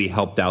really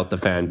helped out the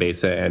fan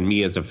base and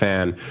me as a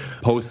fan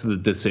post the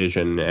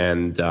decision,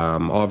 and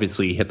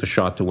obviously hit the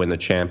shot to win the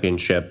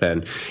championship.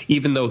 And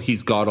even though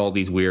he's got all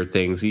these weird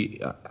things,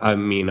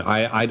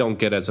 I don't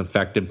get as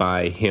affected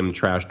by him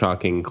trash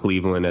talking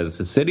Cleveland as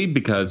a city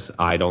because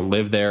I don't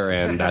live there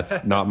and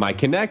that's not my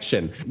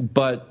connection.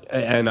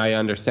 And I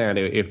understand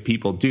if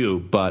people do,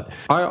 but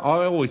I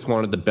always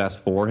wanted the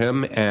best for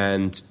him.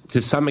 And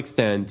to some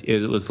extent,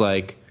 it was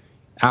like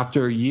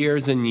after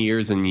years and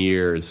years and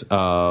years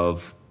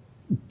of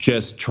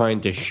just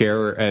trying to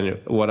share, and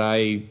what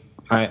I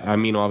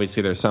mean,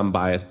 obviously there's some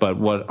bias, but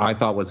what I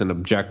thought was an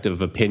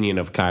objective opinion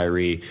of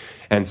Kyrie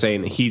and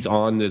saying he's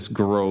on this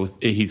growth,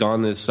 he's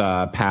on this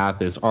path,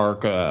 this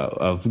arc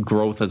of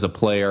growth as a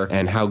player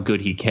and how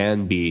good he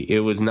can be. It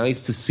was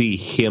nice to see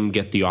him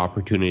get the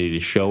opportunity to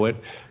show it,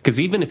 because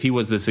even if he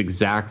was this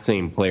exact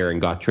same player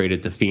and got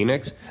traded to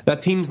Phoenix,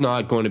 that team's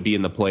not going to be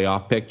in the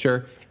playoff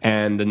picture,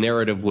 and the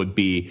narrative would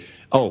be,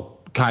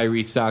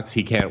 Kyrie sucks,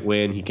 he can't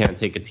win, he can't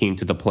take a team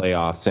to the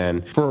playoffs.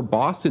 And for a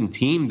Boston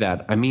team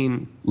that, I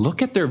mean,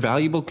 look at their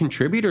valuable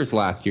contributors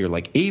last year,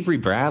 like Avery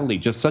Bradley,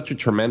 just such a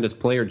tremendous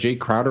player. Jay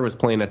Crowder was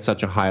playing at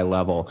such a high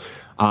level.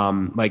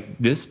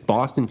 This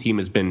Boston team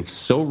has been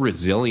so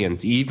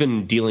resilient,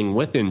 even dealing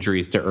with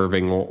injuries to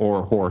Irving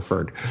or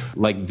Horford.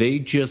 Like, they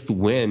just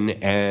win,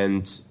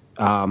 and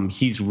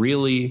he's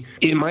really,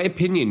 in my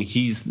opinion,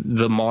 he's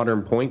the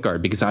modern point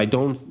guard, because I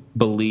don't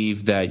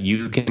believe that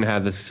you can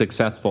have a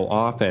successful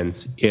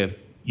offense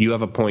if you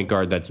have a point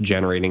guard that's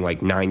generating like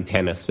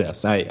 9-10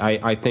 assists.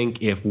 I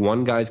think if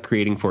one guy's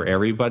creating for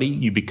everybody,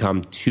 you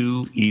become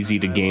too easy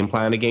to game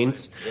plan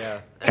against.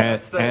 Yeah,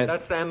 and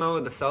that's the MO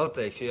of the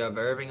Celtics. You have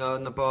Irving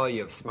on the ball,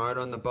 you have Smart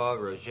on the ball,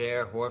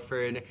 Rozier,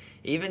 Horford.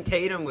 Even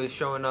Tatum was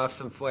showing off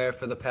some flair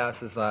for the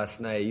passes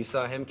last night. You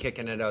saw him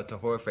kicking it out to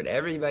Horford.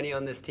 Everybody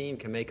on this team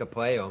can make a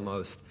play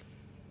almost.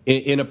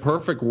 in a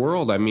perfect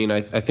world, I mean,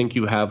 I think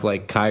you have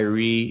like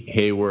Kyrie,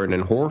 Hayward,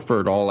 and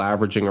Horford all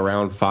averaging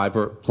around 5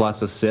 or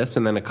plus assists,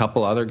 and then a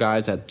couple other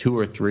guys at 2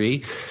 or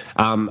 3.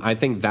 I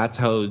think that's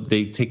how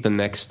they take the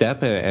next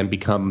step and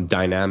become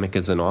dynamic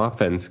as an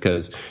offense,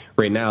 because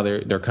right now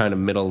they're kind of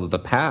middle of the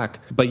pack.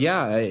 But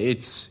yeah,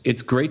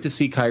 it's great to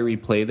see Kyrie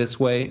play this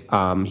way.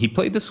 He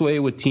played this way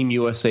with Team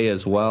USA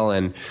as well,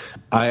 and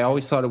I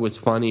always thought it was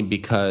funny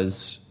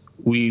because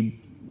we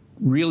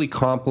really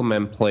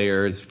compliment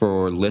players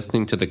for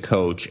listening to the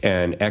coach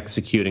and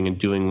executing and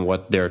doing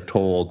what they're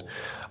told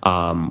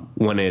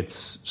when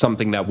it's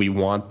something that we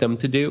want them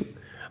to do.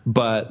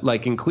 But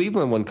like in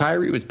Cleveland, when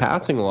Kyrie was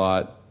passing a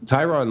lot,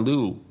 Tyronn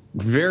Lue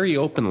very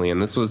openly, and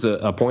this was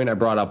a point I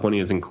brought up when he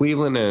was in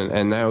Cleveland,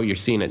 and now you're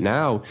seeing it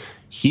now,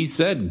 he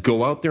said,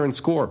 go out there and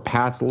score,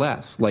 pass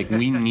less. Like,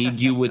 we need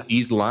you with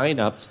these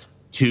lineups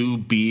to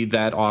be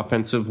that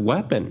offensive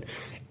weapon.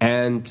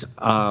 And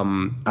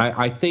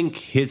I think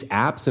his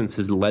absence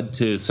has led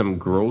to some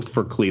growth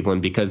for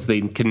Cleveland, because they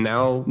can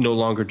now no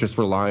longer just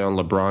rely on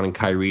LeBron and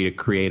Kyrie to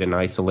create an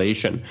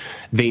isolation.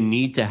 They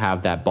need to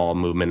have that ball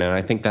movement, and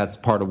I think that's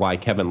part of why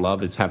Kevin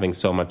Love is having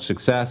so much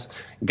success.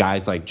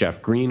 Guys like Jeff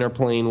Green are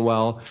playing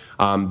well,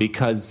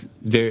 because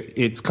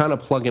it's kind of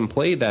plug and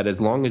play, that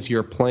as long as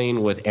you're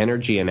playing with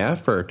energy and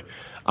effort,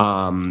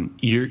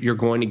 you're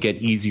going to get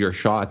easier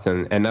shots,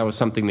 and that was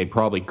something they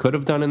probably could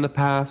have done in the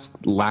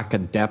past. Lack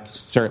of depth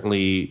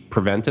certainly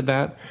prevented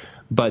that.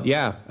 But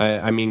yeah,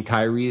 I mean,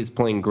 Kyrie is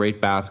playing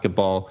great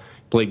basketball,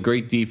 played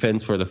great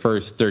defense for the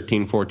first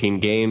 13, 14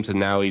 games, and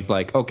now he's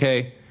like,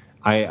 okay,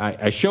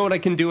 I showed I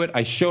can do it.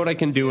 I showed I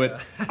can do it.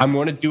 I'm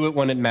going to do it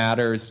when it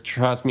matters.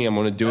 Trust me, I'm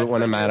going to do it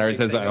when it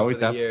matters, as I always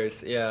have.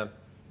 Years. Yeah.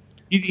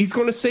 He's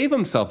going to save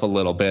himself a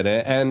little bit,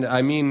 and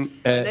I mean,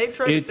 and they've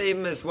tried to save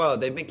him as well.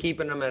 They've been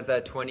keeping him at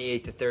that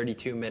 28 to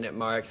 32 minute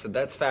mark, so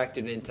that's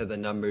factored into the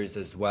numbers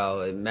as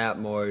well. And Matt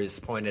Moore has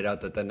pointed out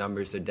that the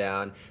numbers are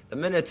down, the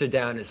minutes are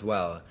down as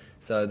well.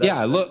 So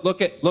that's look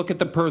at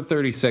the per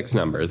 36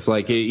 numbers.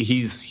 Like,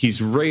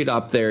 he's right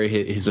up there.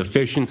 His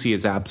efficiency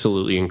is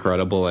absolutely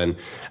incredible, and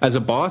as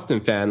a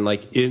Boston fan,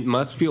 like, it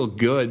must feel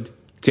good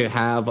to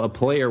have a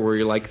player where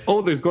you're like,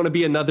 oh, there's going to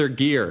be another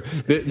gear.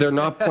 They're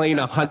not playing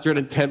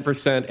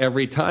 110%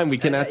 every time. We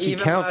can actually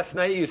even count. Last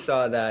night you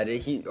saw that.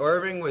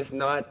 Irving was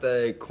not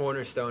the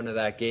cornerstone of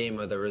that game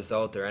or the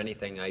result or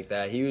anything like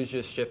that. He was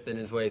just shifting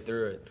his way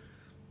through it.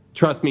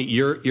 Trust me,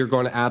 you're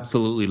going to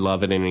absolutely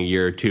love it in a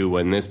year or two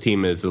when this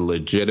team is a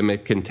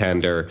legitimate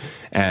contender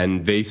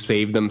and they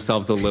save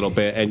themselves a little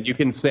bit, and you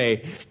can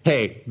say,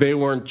 hey, they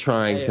weren't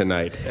trying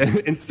tonight,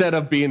 instead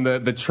of being the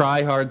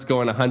tryhards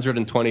going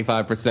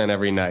 125%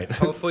 every night.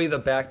 Hopefully the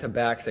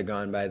back-to-backs are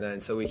gone by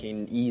then, so we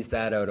can ease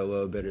that out a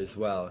little bit as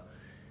well.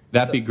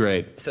 That'd be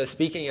great. So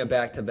speaking of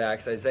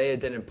back-to-backs, Isaiah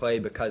didn't play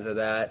because of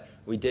that.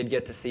 We did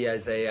get to see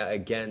Isaiah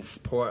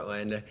against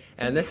Portland.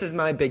 And this is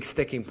my big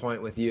sticking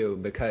point with you,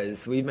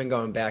 because we've been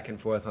going back and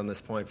forth on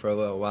this point for a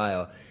little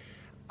while.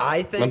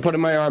 I'm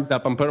putting my arms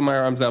up.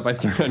 I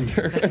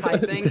surrender. I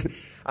think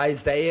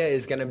Isaiah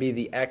is going to be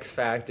the X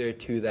factor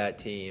to that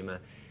team.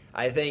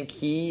 I think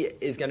he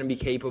is going to be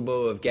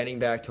capable of getting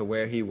back to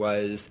where he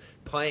was,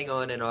 playing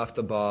on and off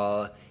the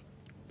ball,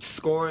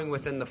 scoring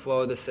within the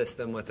flow of the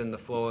system, within the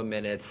flow of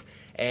minutes.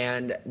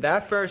 And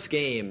that first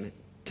game,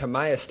 to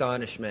my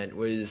astonishment,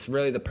 was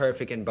really the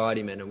perfect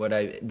embodiment of what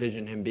I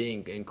envisioned him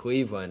being in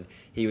Cleveland.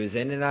 He was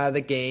in and out of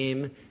the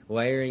game,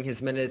 layering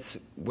his minutes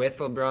with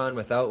LeBron,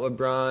 without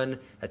LeBron,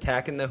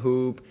 attacking the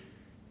hoop,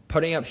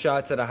 putting up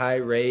shots at a high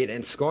rate,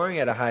 and scoring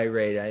at a high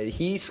rate.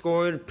 He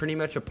scored pretty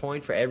much a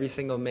point for every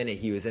single minute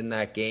he was in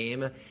that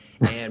game.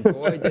 And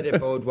boy, did it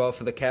bode well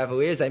for the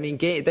Cavaliers. I mean,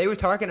 they were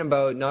talking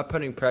about not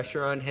putting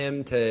pressure on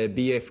him to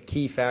be a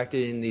key factor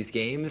in these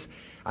games.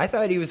 I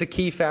thought he was a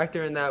key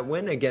factor in that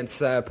win against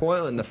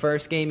Portland, the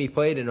first game he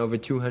played in over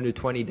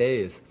 220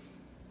 days.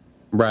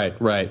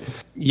 Right.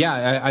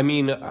 Yeah, I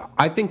mean,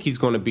 I think he's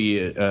going to be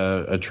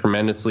a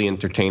tremendously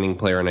entertaining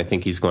player, and I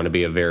think he's going to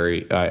be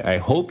I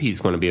hope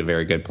he's going to be a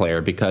very good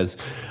player, because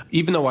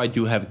even though I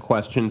do have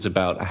questions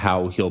about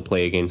how he'll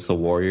play against the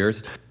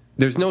Warriors,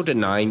 there's no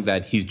denying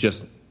that he's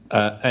just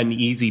an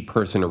easy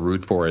person to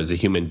root for as a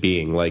human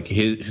being. Like,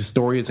 his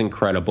story is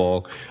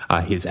incredible.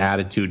 His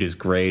attitude is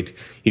great.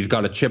 He's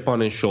got a chip on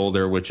his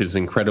shoulder, which is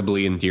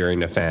incredibly endearing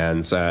to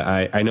fans.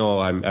 I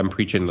know I'm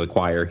preaching to the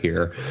choir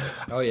here.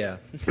 Oh yeah.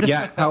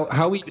 Yeah.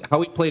 How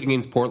he played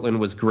against Portland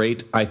was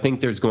great. I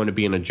think there's going to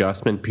be an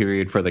adjustment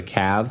period for the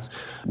Cavs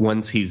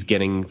once he's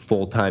getting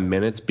full-time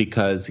minutes,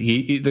 because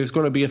there's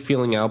going to be a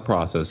feeling out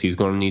process. He's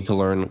going to need to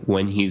learn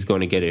when he's going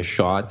to get his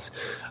shots.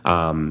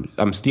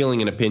 I'm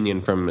stealing an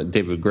opinion from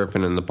David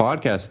Griffin in the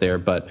podcast there,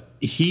 but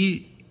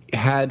he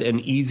had an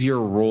easier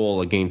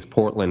role against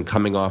Portland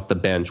coming off the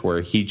bench,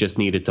 where he just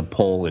needed to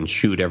pull and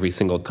shoot every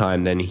single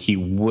time, than he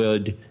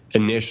would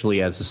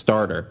initially as a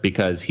starter,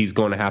 because he's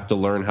going to have to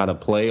learn how to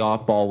play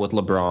off ball with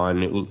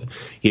LeBron.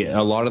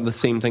 A lot of the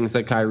same things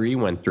that Kyrie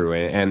went through,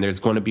 and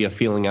there's going to be a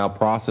feeling out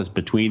process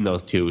between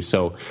those two.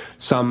 So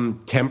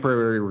some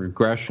temporary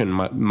regression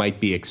might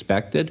be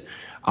expected.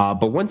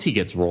 But once he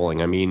gets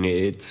rolling, I mean,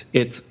 it's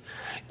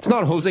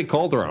not Jose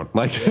Calderon.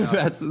 Like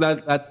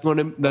that's going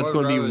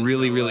to be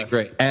really, really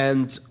great.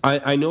 And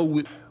I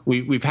know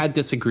we've had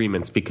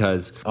disagreements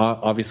because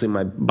obviously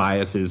my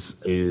bias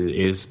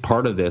is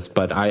part of this,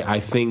 but I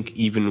think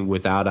even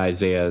without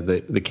Isaiah,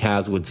 the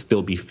Cavs would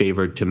still be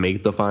favored to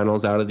make the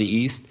finals out of the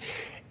East.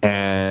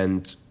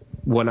 And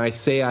when I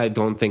say I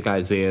don't think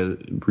Isaiah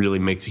really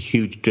makes a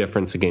huge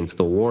difference against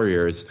the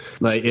Warriors,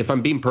 like if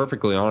I'm being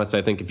perfectly honest,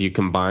 I think if you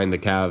combine the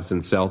Cavs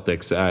and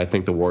Celtics, I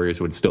think the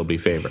Warriors would still be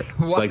favored.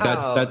 Wow. Like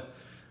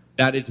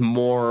that is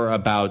more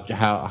about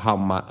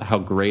how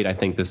great I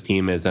think this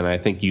team is, and I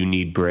think you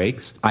need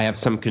breaks. I have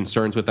some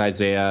concerns with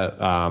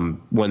Isaiah.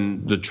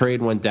 When the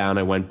trade went down,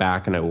 I went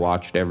back and I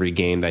watched every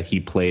game that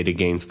he played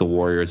against the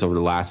Warriors over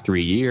the last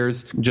 3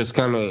 years, just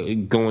kind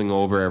of going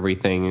over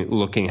everything,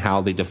 looking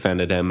how they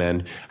defended him.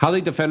 And how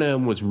they defended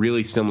him was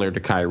really similar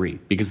to Kyrie,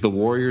 because the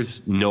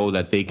Warriors know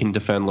that they can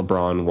defend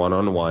LeBron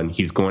one-on-one.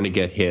 He's going to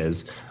get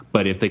his.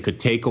 But if they could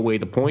take away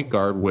the point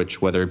guard,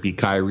 which whether it be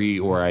Kyrie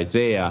or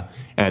Isaiah,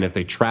 and if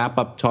they trap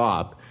up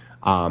top,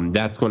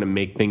 that's going to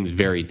make things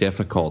very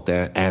difficult.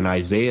 And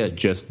Isaiah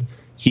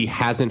he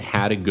hasn't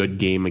had a good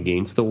game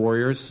against the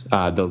Warriors.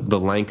 The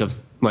length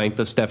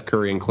of Steph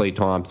Curry and Klay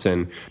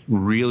Thompson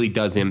really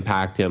does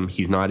impact him.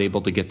 He's not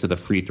able to get to the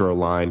free throw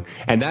line,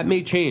 and that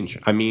may change.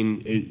 I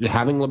mean,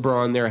 having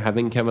LeBron there,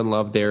 having Kevin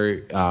Love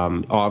there,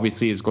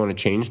 obviously is going to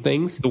change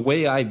things. The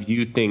way I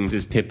view things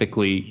is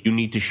typically you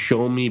need to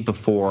show me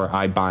before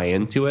I buy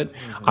into it.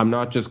 Mm-hmm. I'm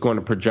not just going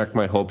to project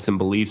my hopes and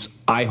beliefs.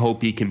 I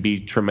hope he can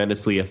be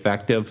tremendously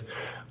effective.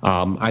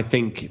 I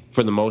think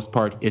for the most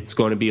part, it's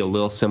going to be a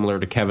little similar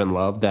to Kevin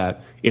Love,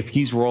 that if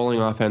he's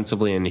rolling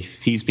offensively and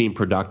if he's being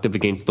productive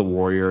against the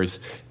Warriors,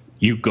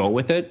 you go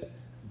with it.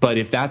 But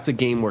if that's a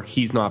game where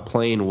he's not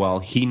playing well,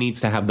 he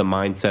needs to have the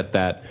mindset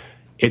that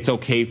it's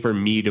okay for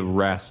me to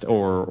rest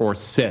or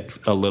sit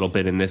a little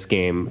bit in this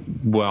game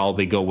while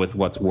they go with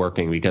what's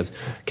working. Because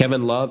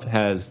Kevin Love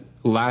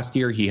last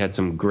year, he had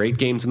some great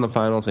games in the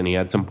finals and he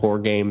had some poor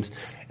games.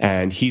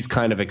 And he's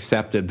kind of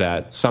accepted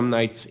that some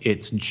nights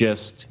it's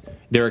just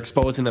they're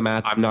exposing the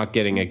match. I'm not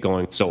getting it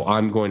going, so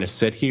I'm going to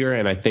sit here,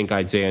 and I think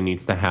Isaiah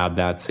needs to have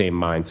that same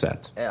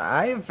mindset.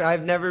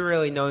 I've never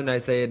really known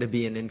Isaiah to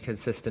be an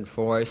inconsistent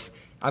force.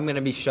 I'm going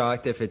to be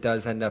shocked if it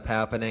does end up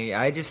happening.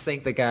 I just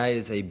think the guy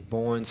is a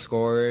born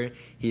scorer.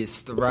 He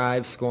has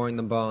thrived scoring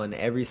the ball in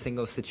every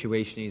single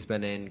situation he's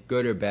been in,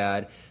 good or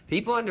bad.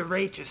 People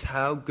underrate just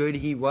how good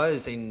he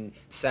was in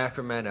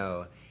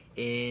Sacramento,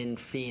 in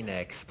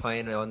Phoenix,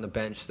 playing on the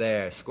bench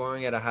there,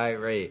 scoring at a high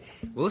rate.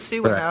 We'll see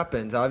what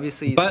happens.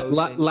 Obviously, he's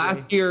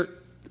last year,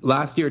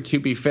 to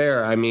be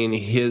fair, I mean,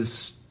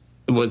 his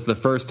was the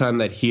first time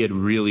that he had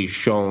really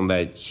shown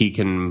that he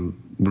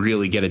can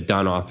really get it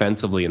done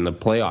offensively in the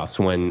playoffs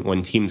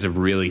when teams have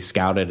really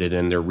scouted it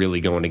and they're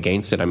really going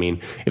against it. I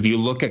mean, if you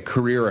look at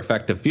career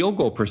effective field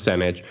goal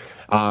percentage,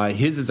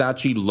 his is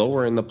actually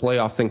lower in the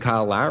playoffs than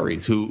Kyle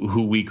Lowry's,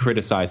 who we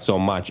criticize so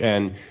much.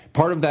 And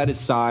part of that is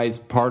size.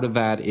 Part of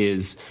that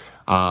is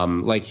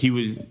like he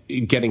was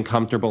getting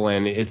comfortable,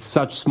 and it's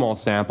such small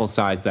sample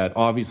size that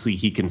obviously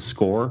he can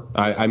score.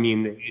 I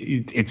mean,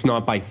 it's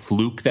not by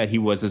fluke that he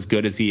was as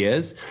good as he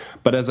is.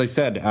 But as I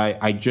said,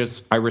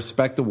 I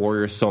respect the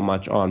Warriors so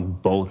much on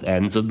both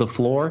ends of the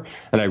floor,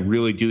 and I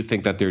really do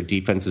think that their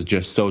defense is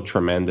just so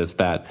tremendous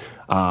that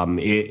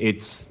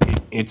it's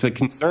a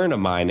concern of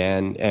mine,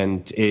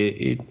 and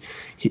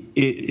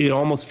it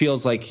almost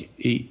feels like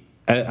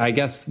I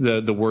guess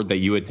the word that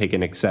you would take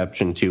an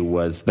exception to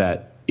was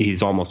that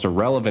he's almost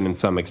irrelevant in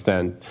some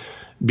extent,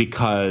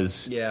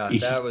 because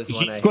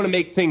he's going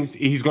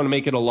to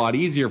make it a lot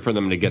easier for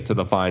them to get to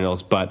the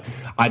finals, but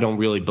I don't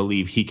really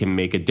believe he can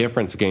make a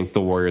difference against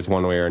the Warriors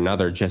one way or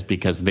another, just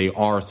because they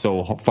are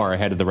so far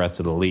ahead of the rest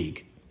of the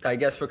league. I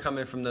guess we're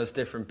coming from those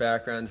different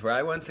backgrounds where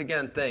I once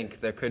again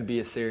think there could be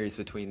a series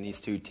between these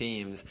two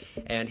teams.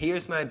 And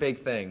here's my big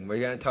thing.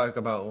 We're going to talk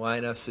about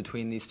lineups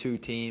between these two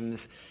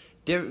teams.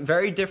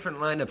 Very different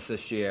lineups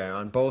this year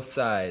on both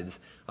sides.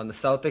 On the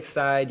Celtics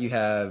side, you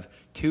have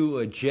two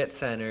legit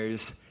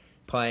centers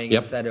playing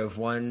instead of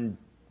one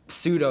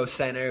pseudo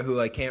center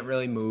who can't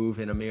really move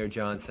in Amir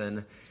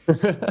Johnson.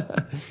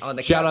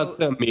 Shout out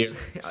to Amir.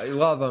 I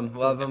love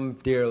him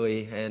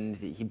dearly, and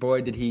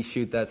boy did he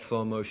shoot that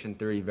slow motion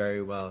three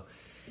very well.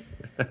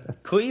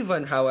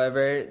 Cleveland,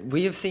 however,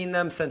 we have seen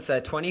them since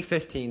that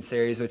 2015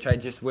 series, which I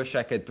just wish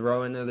I could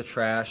throw into the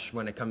trash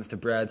when it comes to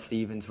Brad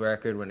Stevens'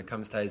 record, when it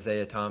comes to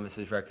Isaiah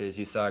Thomas's record, as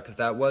you saw, because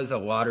that was a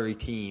lottery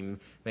team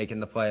making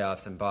the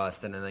playoffs in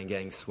Boston and then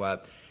getting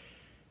swept.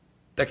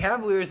 The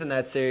Cavaliers in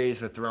that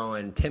series were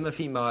throwing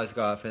Timothy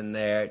Mozgov in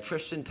there,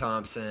 Tristan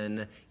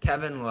Thompson,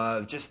 Kevin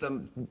Love, just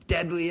the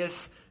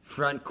deadliest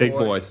front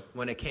court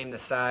when it came to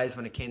size,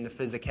 when it came to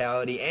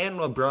physicality, and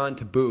LeBron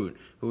to boot,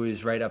 who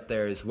is right up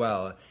there as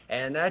well.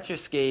 And that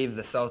just gave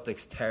the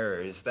Celtics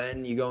terrors.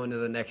 Then you go into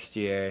the next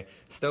year,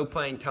 still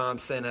playing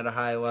Thompson at a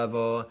high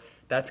level.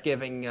 That's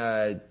giving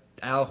Al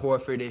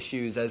Horford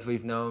issues, as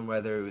we've known,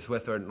 whether it was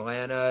with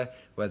Atlanta,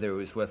 whether it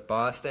was with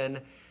Boston.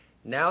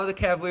 now the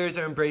Cavaliers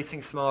are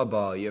embracing small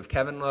ball. You have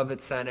Kevin Love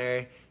at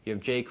center. You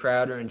have Jay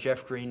Crowder and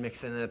Jeff Green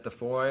mixing in at the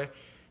 4.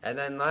 And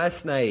then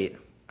last night,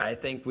 I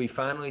think we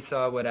finally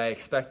saw what I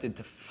expected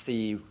to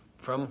see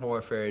from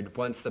Horford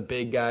once the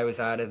big guy was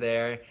out of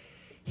there.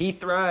 He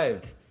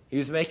thrived. He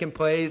was making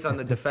plays on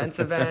the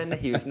defensive end.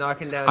 He was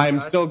knocking down I'm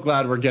shots. so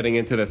glad we're getting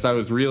into this. I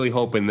was really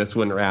hoping this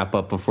wouldn't wrap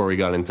up before we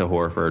got into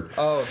Horford.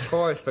 Oh, of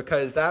course,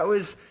 because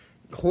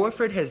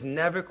Horford has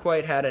never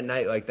quite had a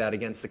night like that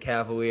against the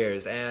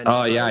Cavaliers. And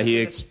oh, yeah, he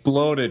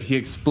exploded. He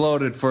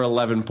exploded for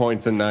 11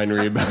 points and 9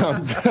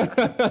 rebounds.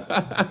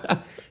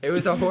 It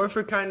was a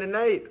Horford kind of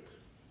night.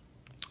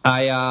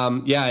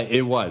 Yeah,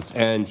 it was,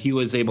 and he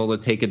was able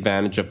to take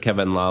advantage of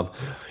Kevin Love.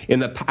 In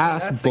the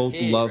past, That's both the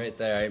key Love right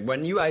there.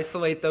 When you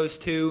isolate those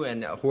two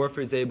and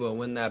Horford's able to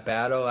win that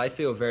battle, I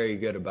feel very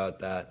good about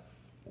that.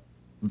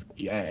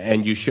 Yeah,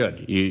 and you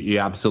should. You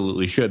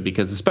absolutely should,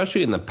 because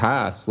especially in the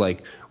past,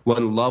 like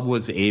when Love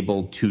was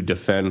able to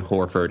defend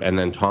Horford and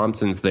then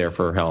Thompson's there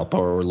for help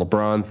or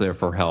LeBron's there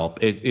for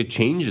help, it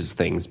changes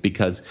things,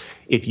 because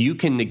if you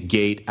can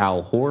negate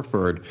Al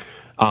Horford,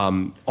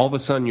 all of a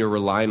sudden you're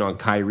relying on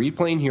Kyrie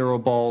playing hero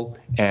ball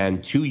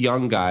and 2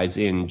 young guys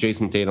in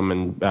Jason Tatum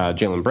and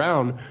Jaylen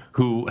Brown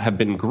who have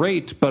been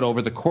great, but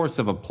over the course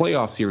of a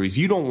playoff series,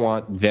 you don't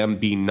want them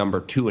being number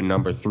 2 and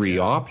number 3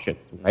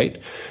 options, right?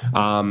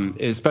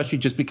 Especially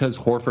just because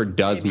Horford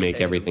does make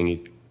Tatum. Everything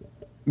he's...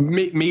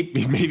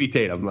 Maybe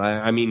Tatum.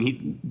 I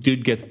mean,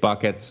 dude gets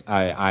buckets.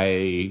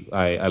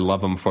 I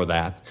love him for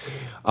that.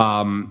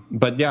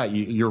 But yeah,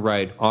 you're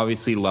right.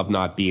 Obviously, Love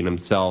not being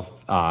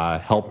himself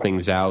helped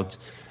things out.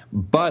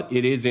 But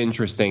it is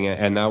interesting,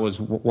 and that was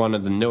one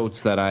of the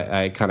notes that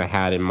I kind of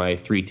had in my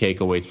 3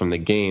 takeaways from the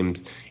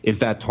games, is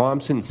that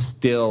Thompson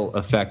still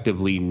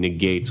effectively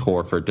negates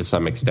Horford to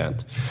some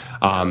extent.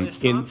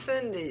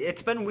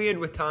 It's been weird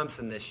with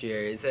Thompson this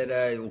year. Is it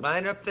a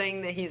lineup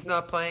thing that he's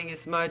not playing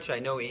as much? I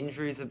know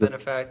injuries have been a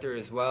factor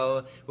as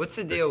well. What's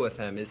the deal with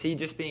him? Is he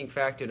just being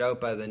factored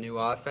out by the new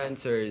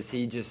offense, or is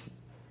he just...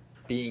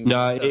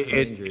 No,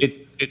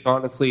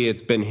 honestly,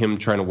 it's been him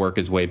trying to work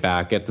his way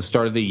back. At the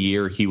start of the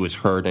year, he was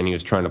hurt and he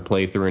was trying to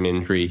play through an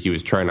injury. He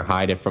was trying to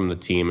hide it from the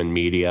team and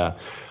media.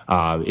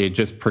 It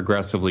just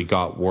progressively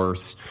got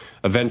worse.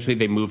 Eventually,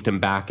 they moved him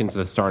back into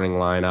the starting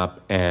lineup,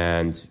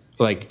 and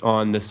like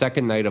on the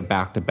second night of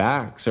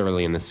back-to-backs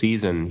early in the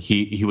season,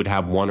 he would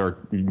have 1 or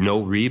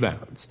no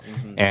rebounds.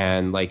 Mm-hmm.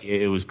 And like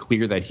it was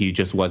clear that he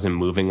just wasn't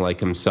moving like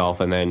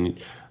himself. And then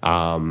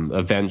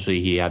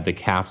eventually he had the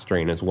calf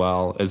strain as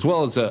well as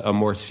a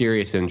more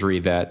serious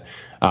injury that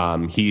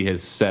he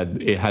has said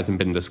it hasn't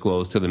been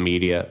disclosed to the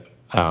media.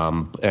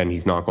 And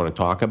he's not going to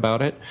talk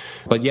about it.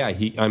 But yeah,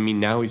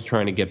 now he's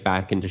trying to get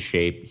back into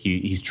shape.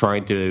 He's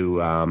trying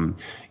to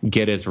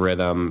get his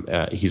rhythm.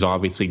 He's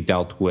obviously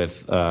dealt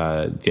with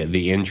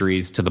the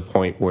injuries to the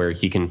point where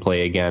he can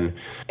play again.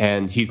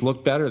 And he's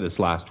looked better this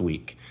last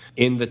week.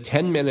 In the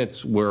 10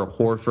 minutes where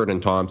Horford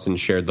and Thompson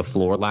shared the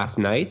floor last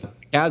night,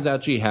 Cavs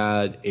actually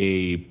had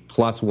a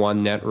 +1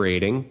 net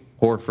rating.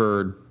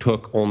 Horford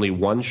took only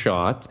 1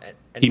 shot.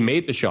 He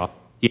made the shot.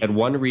 He had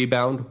 1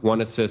 rebound,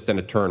 1 assist, and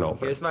a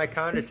turnover. Here's my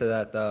counter to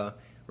that, though.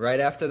 Right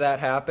after that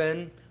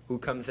happened, who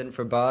comes in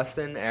for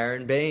Boston?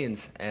 Aaron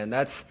Baines. And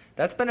that's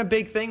been a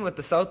big thing with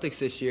the Celtics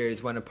this year,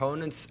 is when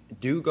opponents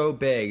do go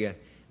big,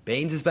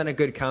 Baines has been a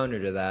good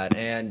counter to that.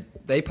 And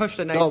they pushed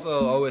a nice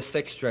little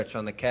 0-6 stretch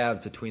on the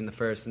Cavs between the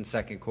first and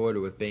second quarter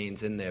with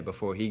Baines in there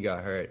before he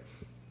got hurt.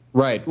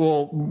 Right.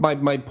 Well,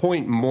 my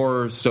point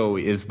more so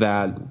is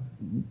that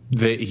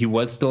he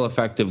was still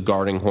effective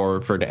guarding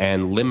Horford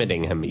and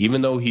limiting him.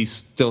 Even though he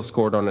still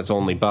scored on his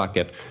only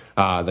bucket,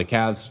 the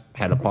Cavs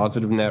had a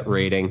positive net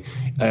rating.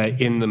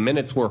 In the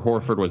minutes where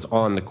Horford was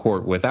on the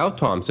court without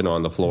Thompson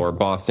on the floor,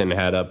 Boston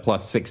had a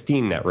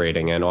 +16 net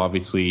rating, and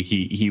obviously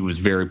he was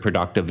very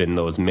productive in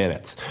those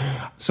minutes.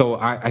 So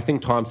I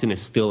think Thompson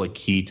is still a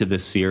key to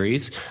this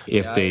series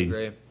if they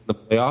agree. The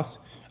playoffs.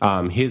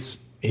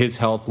 His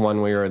health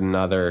one way or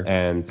another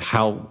and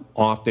how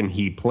often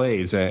he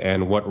plays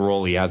and what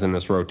role he has in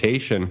this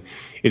rotation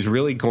is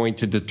really going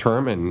to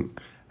determine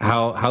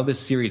how this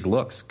series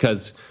looks,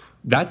 because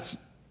that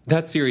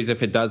series,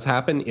 if it does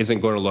happen, isn't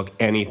going to look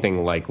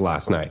anything like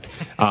last night.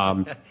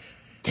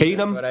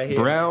 Tatum,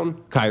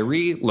 Brown,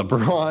 Kyrie,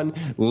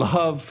 LeBron,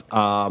 Love,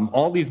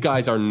 all these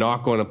guys are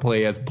not going to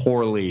play as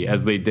poorly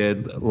as they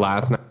did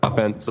last night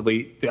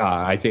offensively.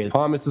 Isaiah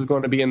Thomas is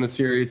going to be in the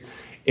series.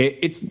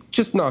 It's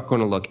just not going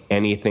to look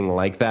anything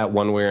like that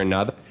one way or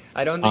another.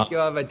 I don't think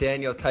you'll have a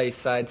Daniel Tice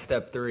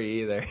sidestep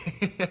 3 either.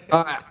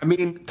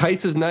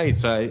 Tice is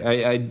nice.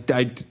 I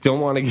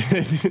don't want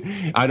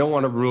to I don't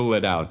want to rule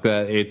it out.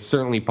 It's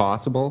certainly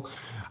possible.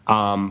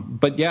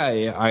 But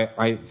yeah,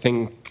 I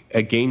think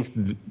against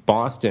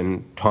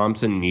Boston,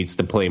 Thompson needs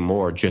to play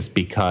more just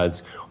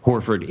because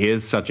Horford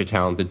is such a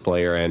talented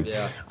player. And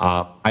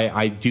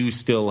I do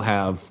still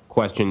have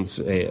questions.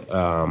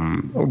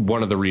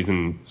 One of the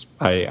reasons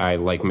I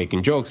like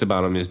making jokes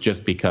about him is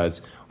just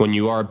because when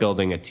you are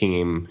building a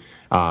team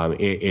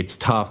It's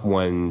tough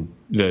when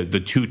the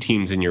two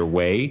teams in your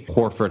way,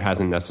 Horford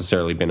hasn't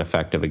necessarily been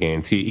effective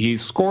against.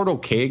 He's scored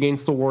okay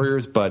against the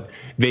Warriors, but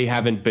they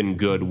haven't been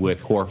good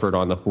with Horford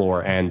on the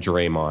floor and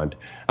Draymond.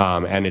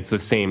 And it's the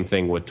same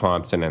thing with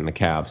Thompson and the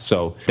Cavs.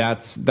 So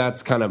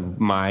that's kind of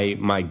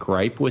my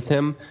gripe with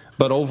him.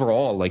 But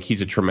overall, like,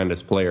 he's a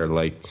tremendous player.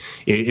 Like,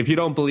 if you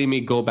don't believe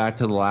me, go back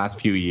to the last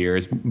few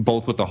years,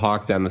 both with the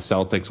Hawks and the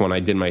Celtics when I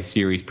did my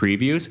series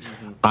previews.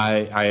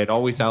 I had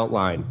always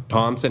outlined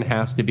Thompson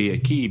has to be a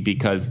key,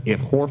 because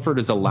if Horford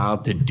is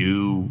allowed to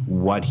do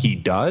what he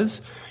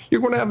does,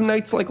 you're going to have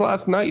nights like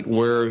last night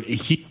where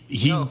he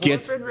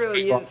gets...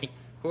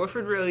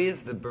 Horford really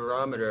is the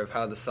barometer of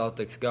how the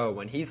Celtics go.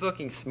 When he's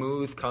looking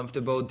smooth,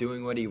 comfortable,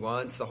 doing what he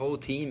wants, the whole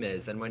team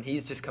is. And when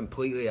he's just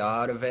completely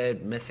out of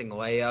it, missing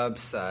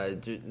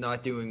layups,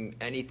 not doing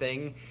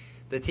anything,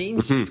 the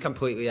team's just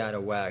completely out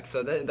of whack.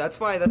 So that's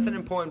why that's an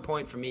important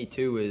point for me,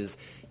 too, is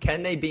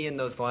can they be in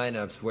those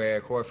lineups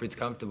where Horford's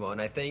comfortable? And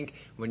I think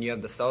when you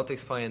have the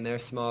Celtics playing their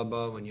small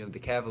ball, when you have the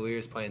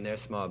Cavaliers playing their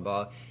small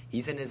ball,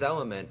 he's in his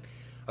element.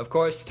 Of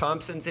course,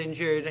 Thompson's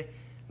injured.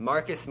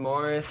 Marcus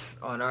Morris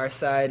on our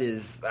side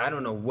I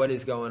don't know what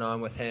is going on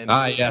with him. The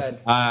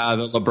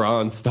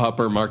LeBron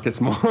stopper,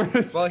 Marcus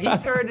Morris. Well,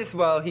 he's hurt as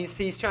well.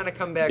 He's trying to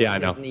come back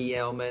from his knee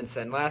ailments,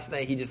 and last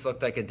night he just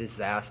looked like a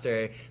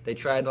disaster. They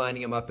tried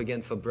lining him up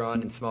against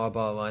LeBron in small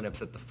ball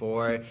lineups at the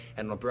 4,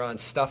 and LeBron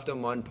stuffed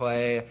him one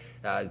play,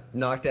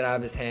 knocked it out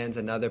of his hands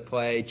another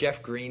play.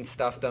 Jeff Green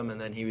stuffed him, and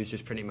then he was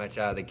just pretty much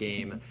out of the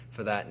game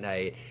for that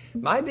night.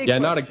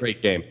 Not a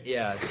great game.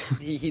 Yeah,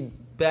 he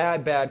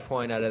bad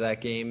point out of that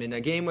game, in a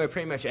game where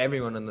pretty much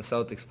everyone on the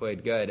Celtics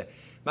played good.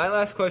 My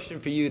last question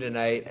for you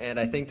tonight, and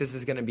I think this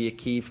is going to be a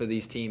key for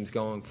these teams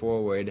going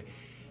forward.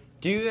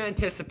 Do you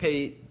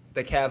anticipate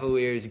the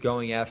Cavaliers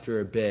going after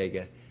a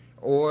big,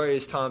 or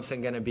is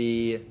Thompson going to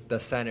be the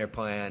center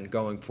plan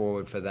going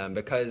forward for them?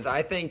 Because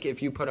I think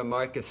if you put a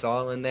Marc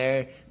Gasol in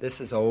there,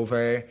 this is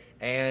over,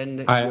 and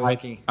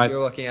you're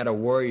looking at a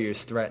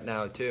Warriors threat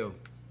now too.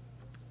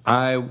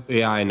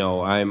 I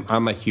know.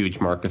 I'm a huge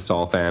Marc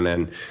Gasol fan,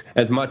 and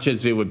as much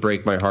as it would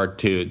break my heart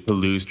to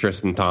lose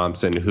Tristan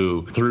Thompson,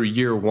 who through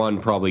year one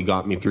probably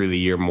got me through the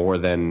year more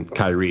than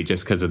Kyrie,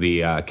 just because of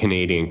the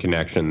Canadian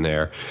connection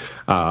there.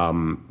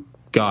 If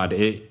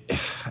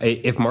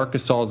Marc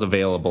Gasol is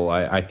available,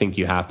 I think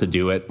you have to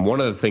do it.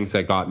 One of the things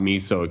that got me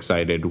so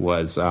excited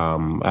was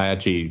on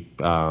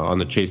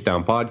the Chase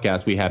Down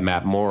podcast, we had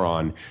Matt Moore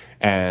on.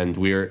 And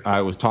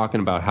I was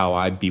talking about how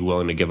I'd be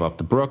willing to give up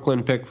the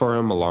Brooklyn pick for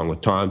him, along with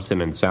Thompson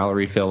and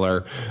salary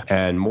filler.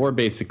 And Moore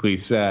basically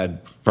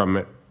said,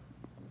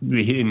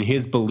 in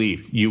his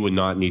belief, you would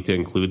not need to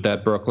include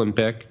that Brooklyn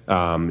pick.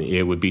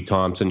 It would be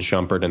Thompson,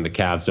 Shumpert, and the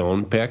Cavs'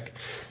 own pick.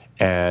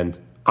 And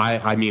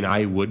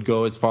I would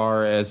go as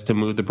far as to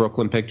move the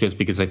Brooklyn pick, just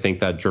because I think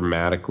that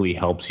dramatically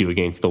helps you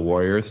against the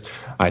Warriors.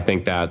 I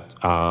think that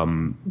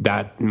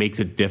that makes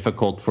it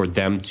difficult for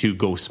them to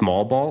go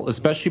small ball,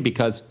 especially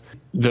because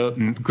the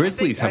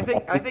Grizzlies I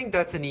think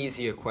that's an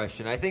easier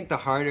question. I think the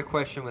harder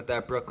question with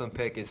that Brooklyn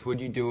pick is, would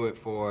you do it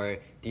for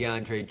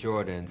DeAndre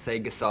Jordan?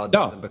 Say Gasol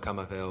doesn't become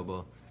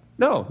available.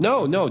 No.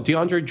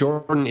 DeAndre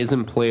Jordan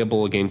isn't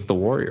playable against the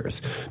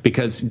Warriors,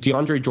 because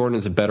DeAndre Jordan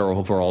is a better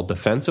overall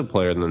defensive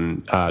player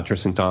than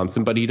Tristan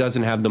Thompson, but he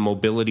doesn't have the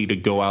mobility to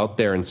go out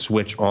there and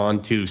switch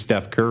on to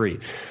Steph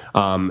Curry.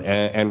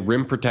 And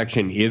rim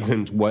protection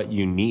isn't what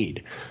you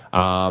need.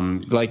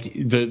 Like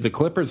the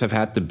Clippers have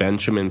had to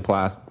bench him in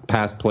past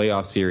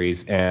playoff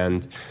series,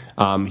 and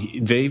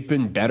they've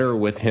been better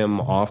with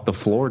him off the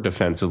floor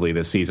defensively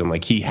this season.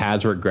 Like, he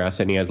has regressed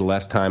and he has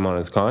less time on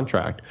his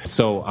contract.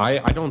 So I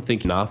don't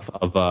think enough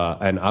of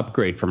an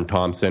upgrade from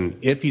Thompson,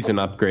 if he's an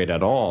upgrade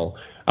at all,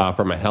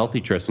 from a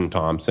healthy Tristan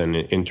Thompson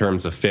in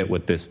terms of fit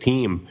with this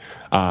team,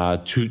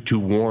 to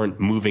warrant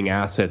moving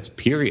assets,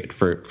 period.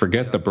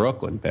 Forget the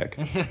Brooklyn pick.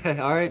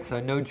 All right,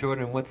 so no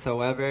Jordan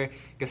whatsoever.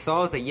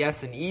 Gasol is a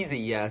yes, an easy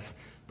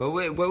yes. But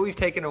what we've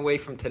taken away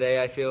from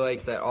today, I feel like,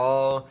 is that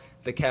all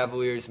the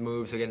Cavaliers'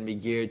 moves are going to be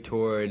geared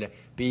toward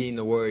beating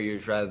the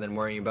Warriors rather than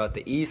worrying about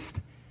the East.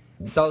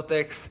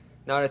 Celtics,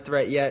 not a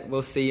threat yet.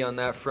 We'll see on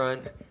that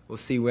front. We'll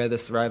see where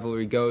this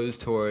rivalry goes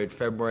toward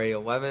February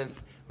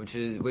 11th,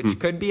 which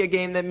could be a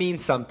game that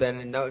means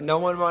something. No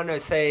one want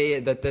to say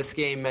that this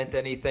game meant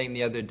anything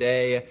the other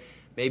day.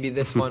 Maybe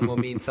this one will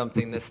mean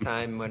something this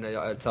time when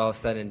it's all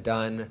said and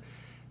done.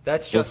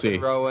 That's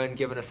Justin Rowan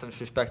giving us some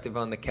perspective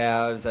on the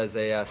Cavs as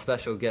a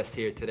special guest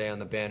here today on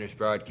the Banners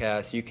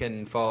broadcast. You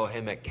can follow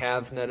him at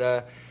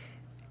CavsNutta,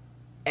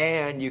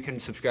 and you can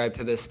subscribe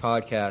to this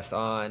podcast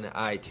on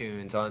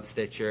iTunes, on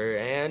Stitcher,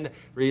 and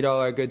read all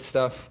our good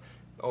stuff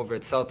over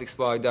at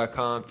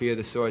CelticsBlog.com,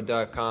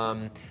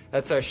 FearTheSword.com.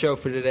 That's our show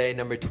for today,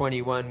 number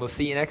 21. We'll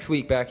see you next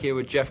week back here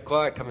with Jeff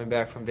Clark coming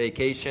back from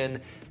vacation.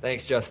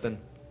 Thanks, Justin.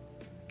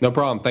 No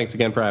problem. Thanks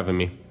again for having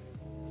me.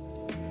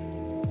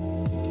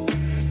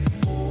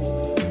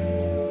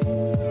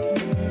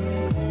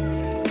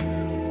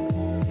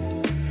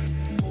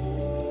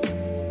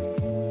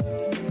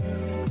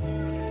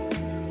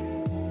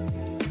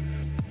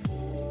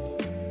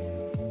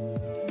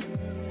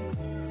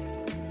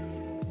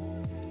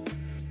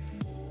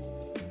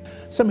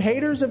 Some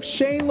haters of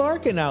Shane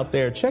Larkin out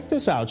there. Check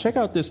this out. Check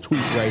out this tweet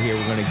right here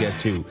we're going to get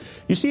to.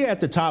 You see at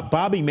the top,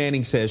 Bobby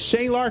Manning says,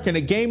 Shane Larkin,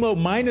 a game low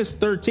minus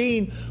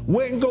 13,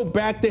 wouldn't go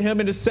back to him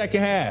in the second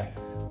half.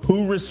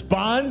 Who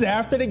responds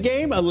after the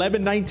game?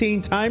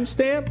 11:19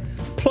 timestamp,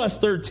 plus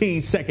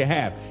 13 second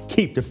half.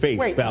 Keep the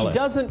faith, fella. He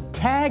doesn't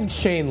tag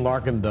Shane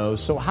Larkin, though,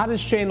 so how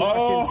does Shane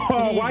Larkin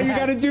see why you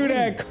got to do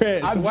that,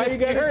 Chris? Why you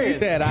got to do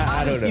that?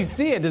 I don't know. Does he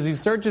see it? Does he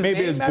search his name?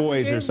 Maybe his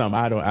boys or something.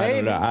 I don't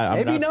know.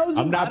 Maybe he knows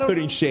him. I'm not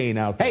putting Shane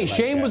out there. Hey,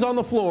 Shane was on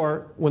the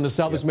floor when the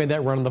Celtics made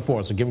that run on the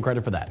floor, so give him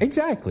credit for that.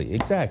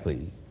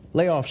 Exactly.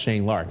 Lay off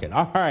Shane Larkin.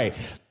 All right.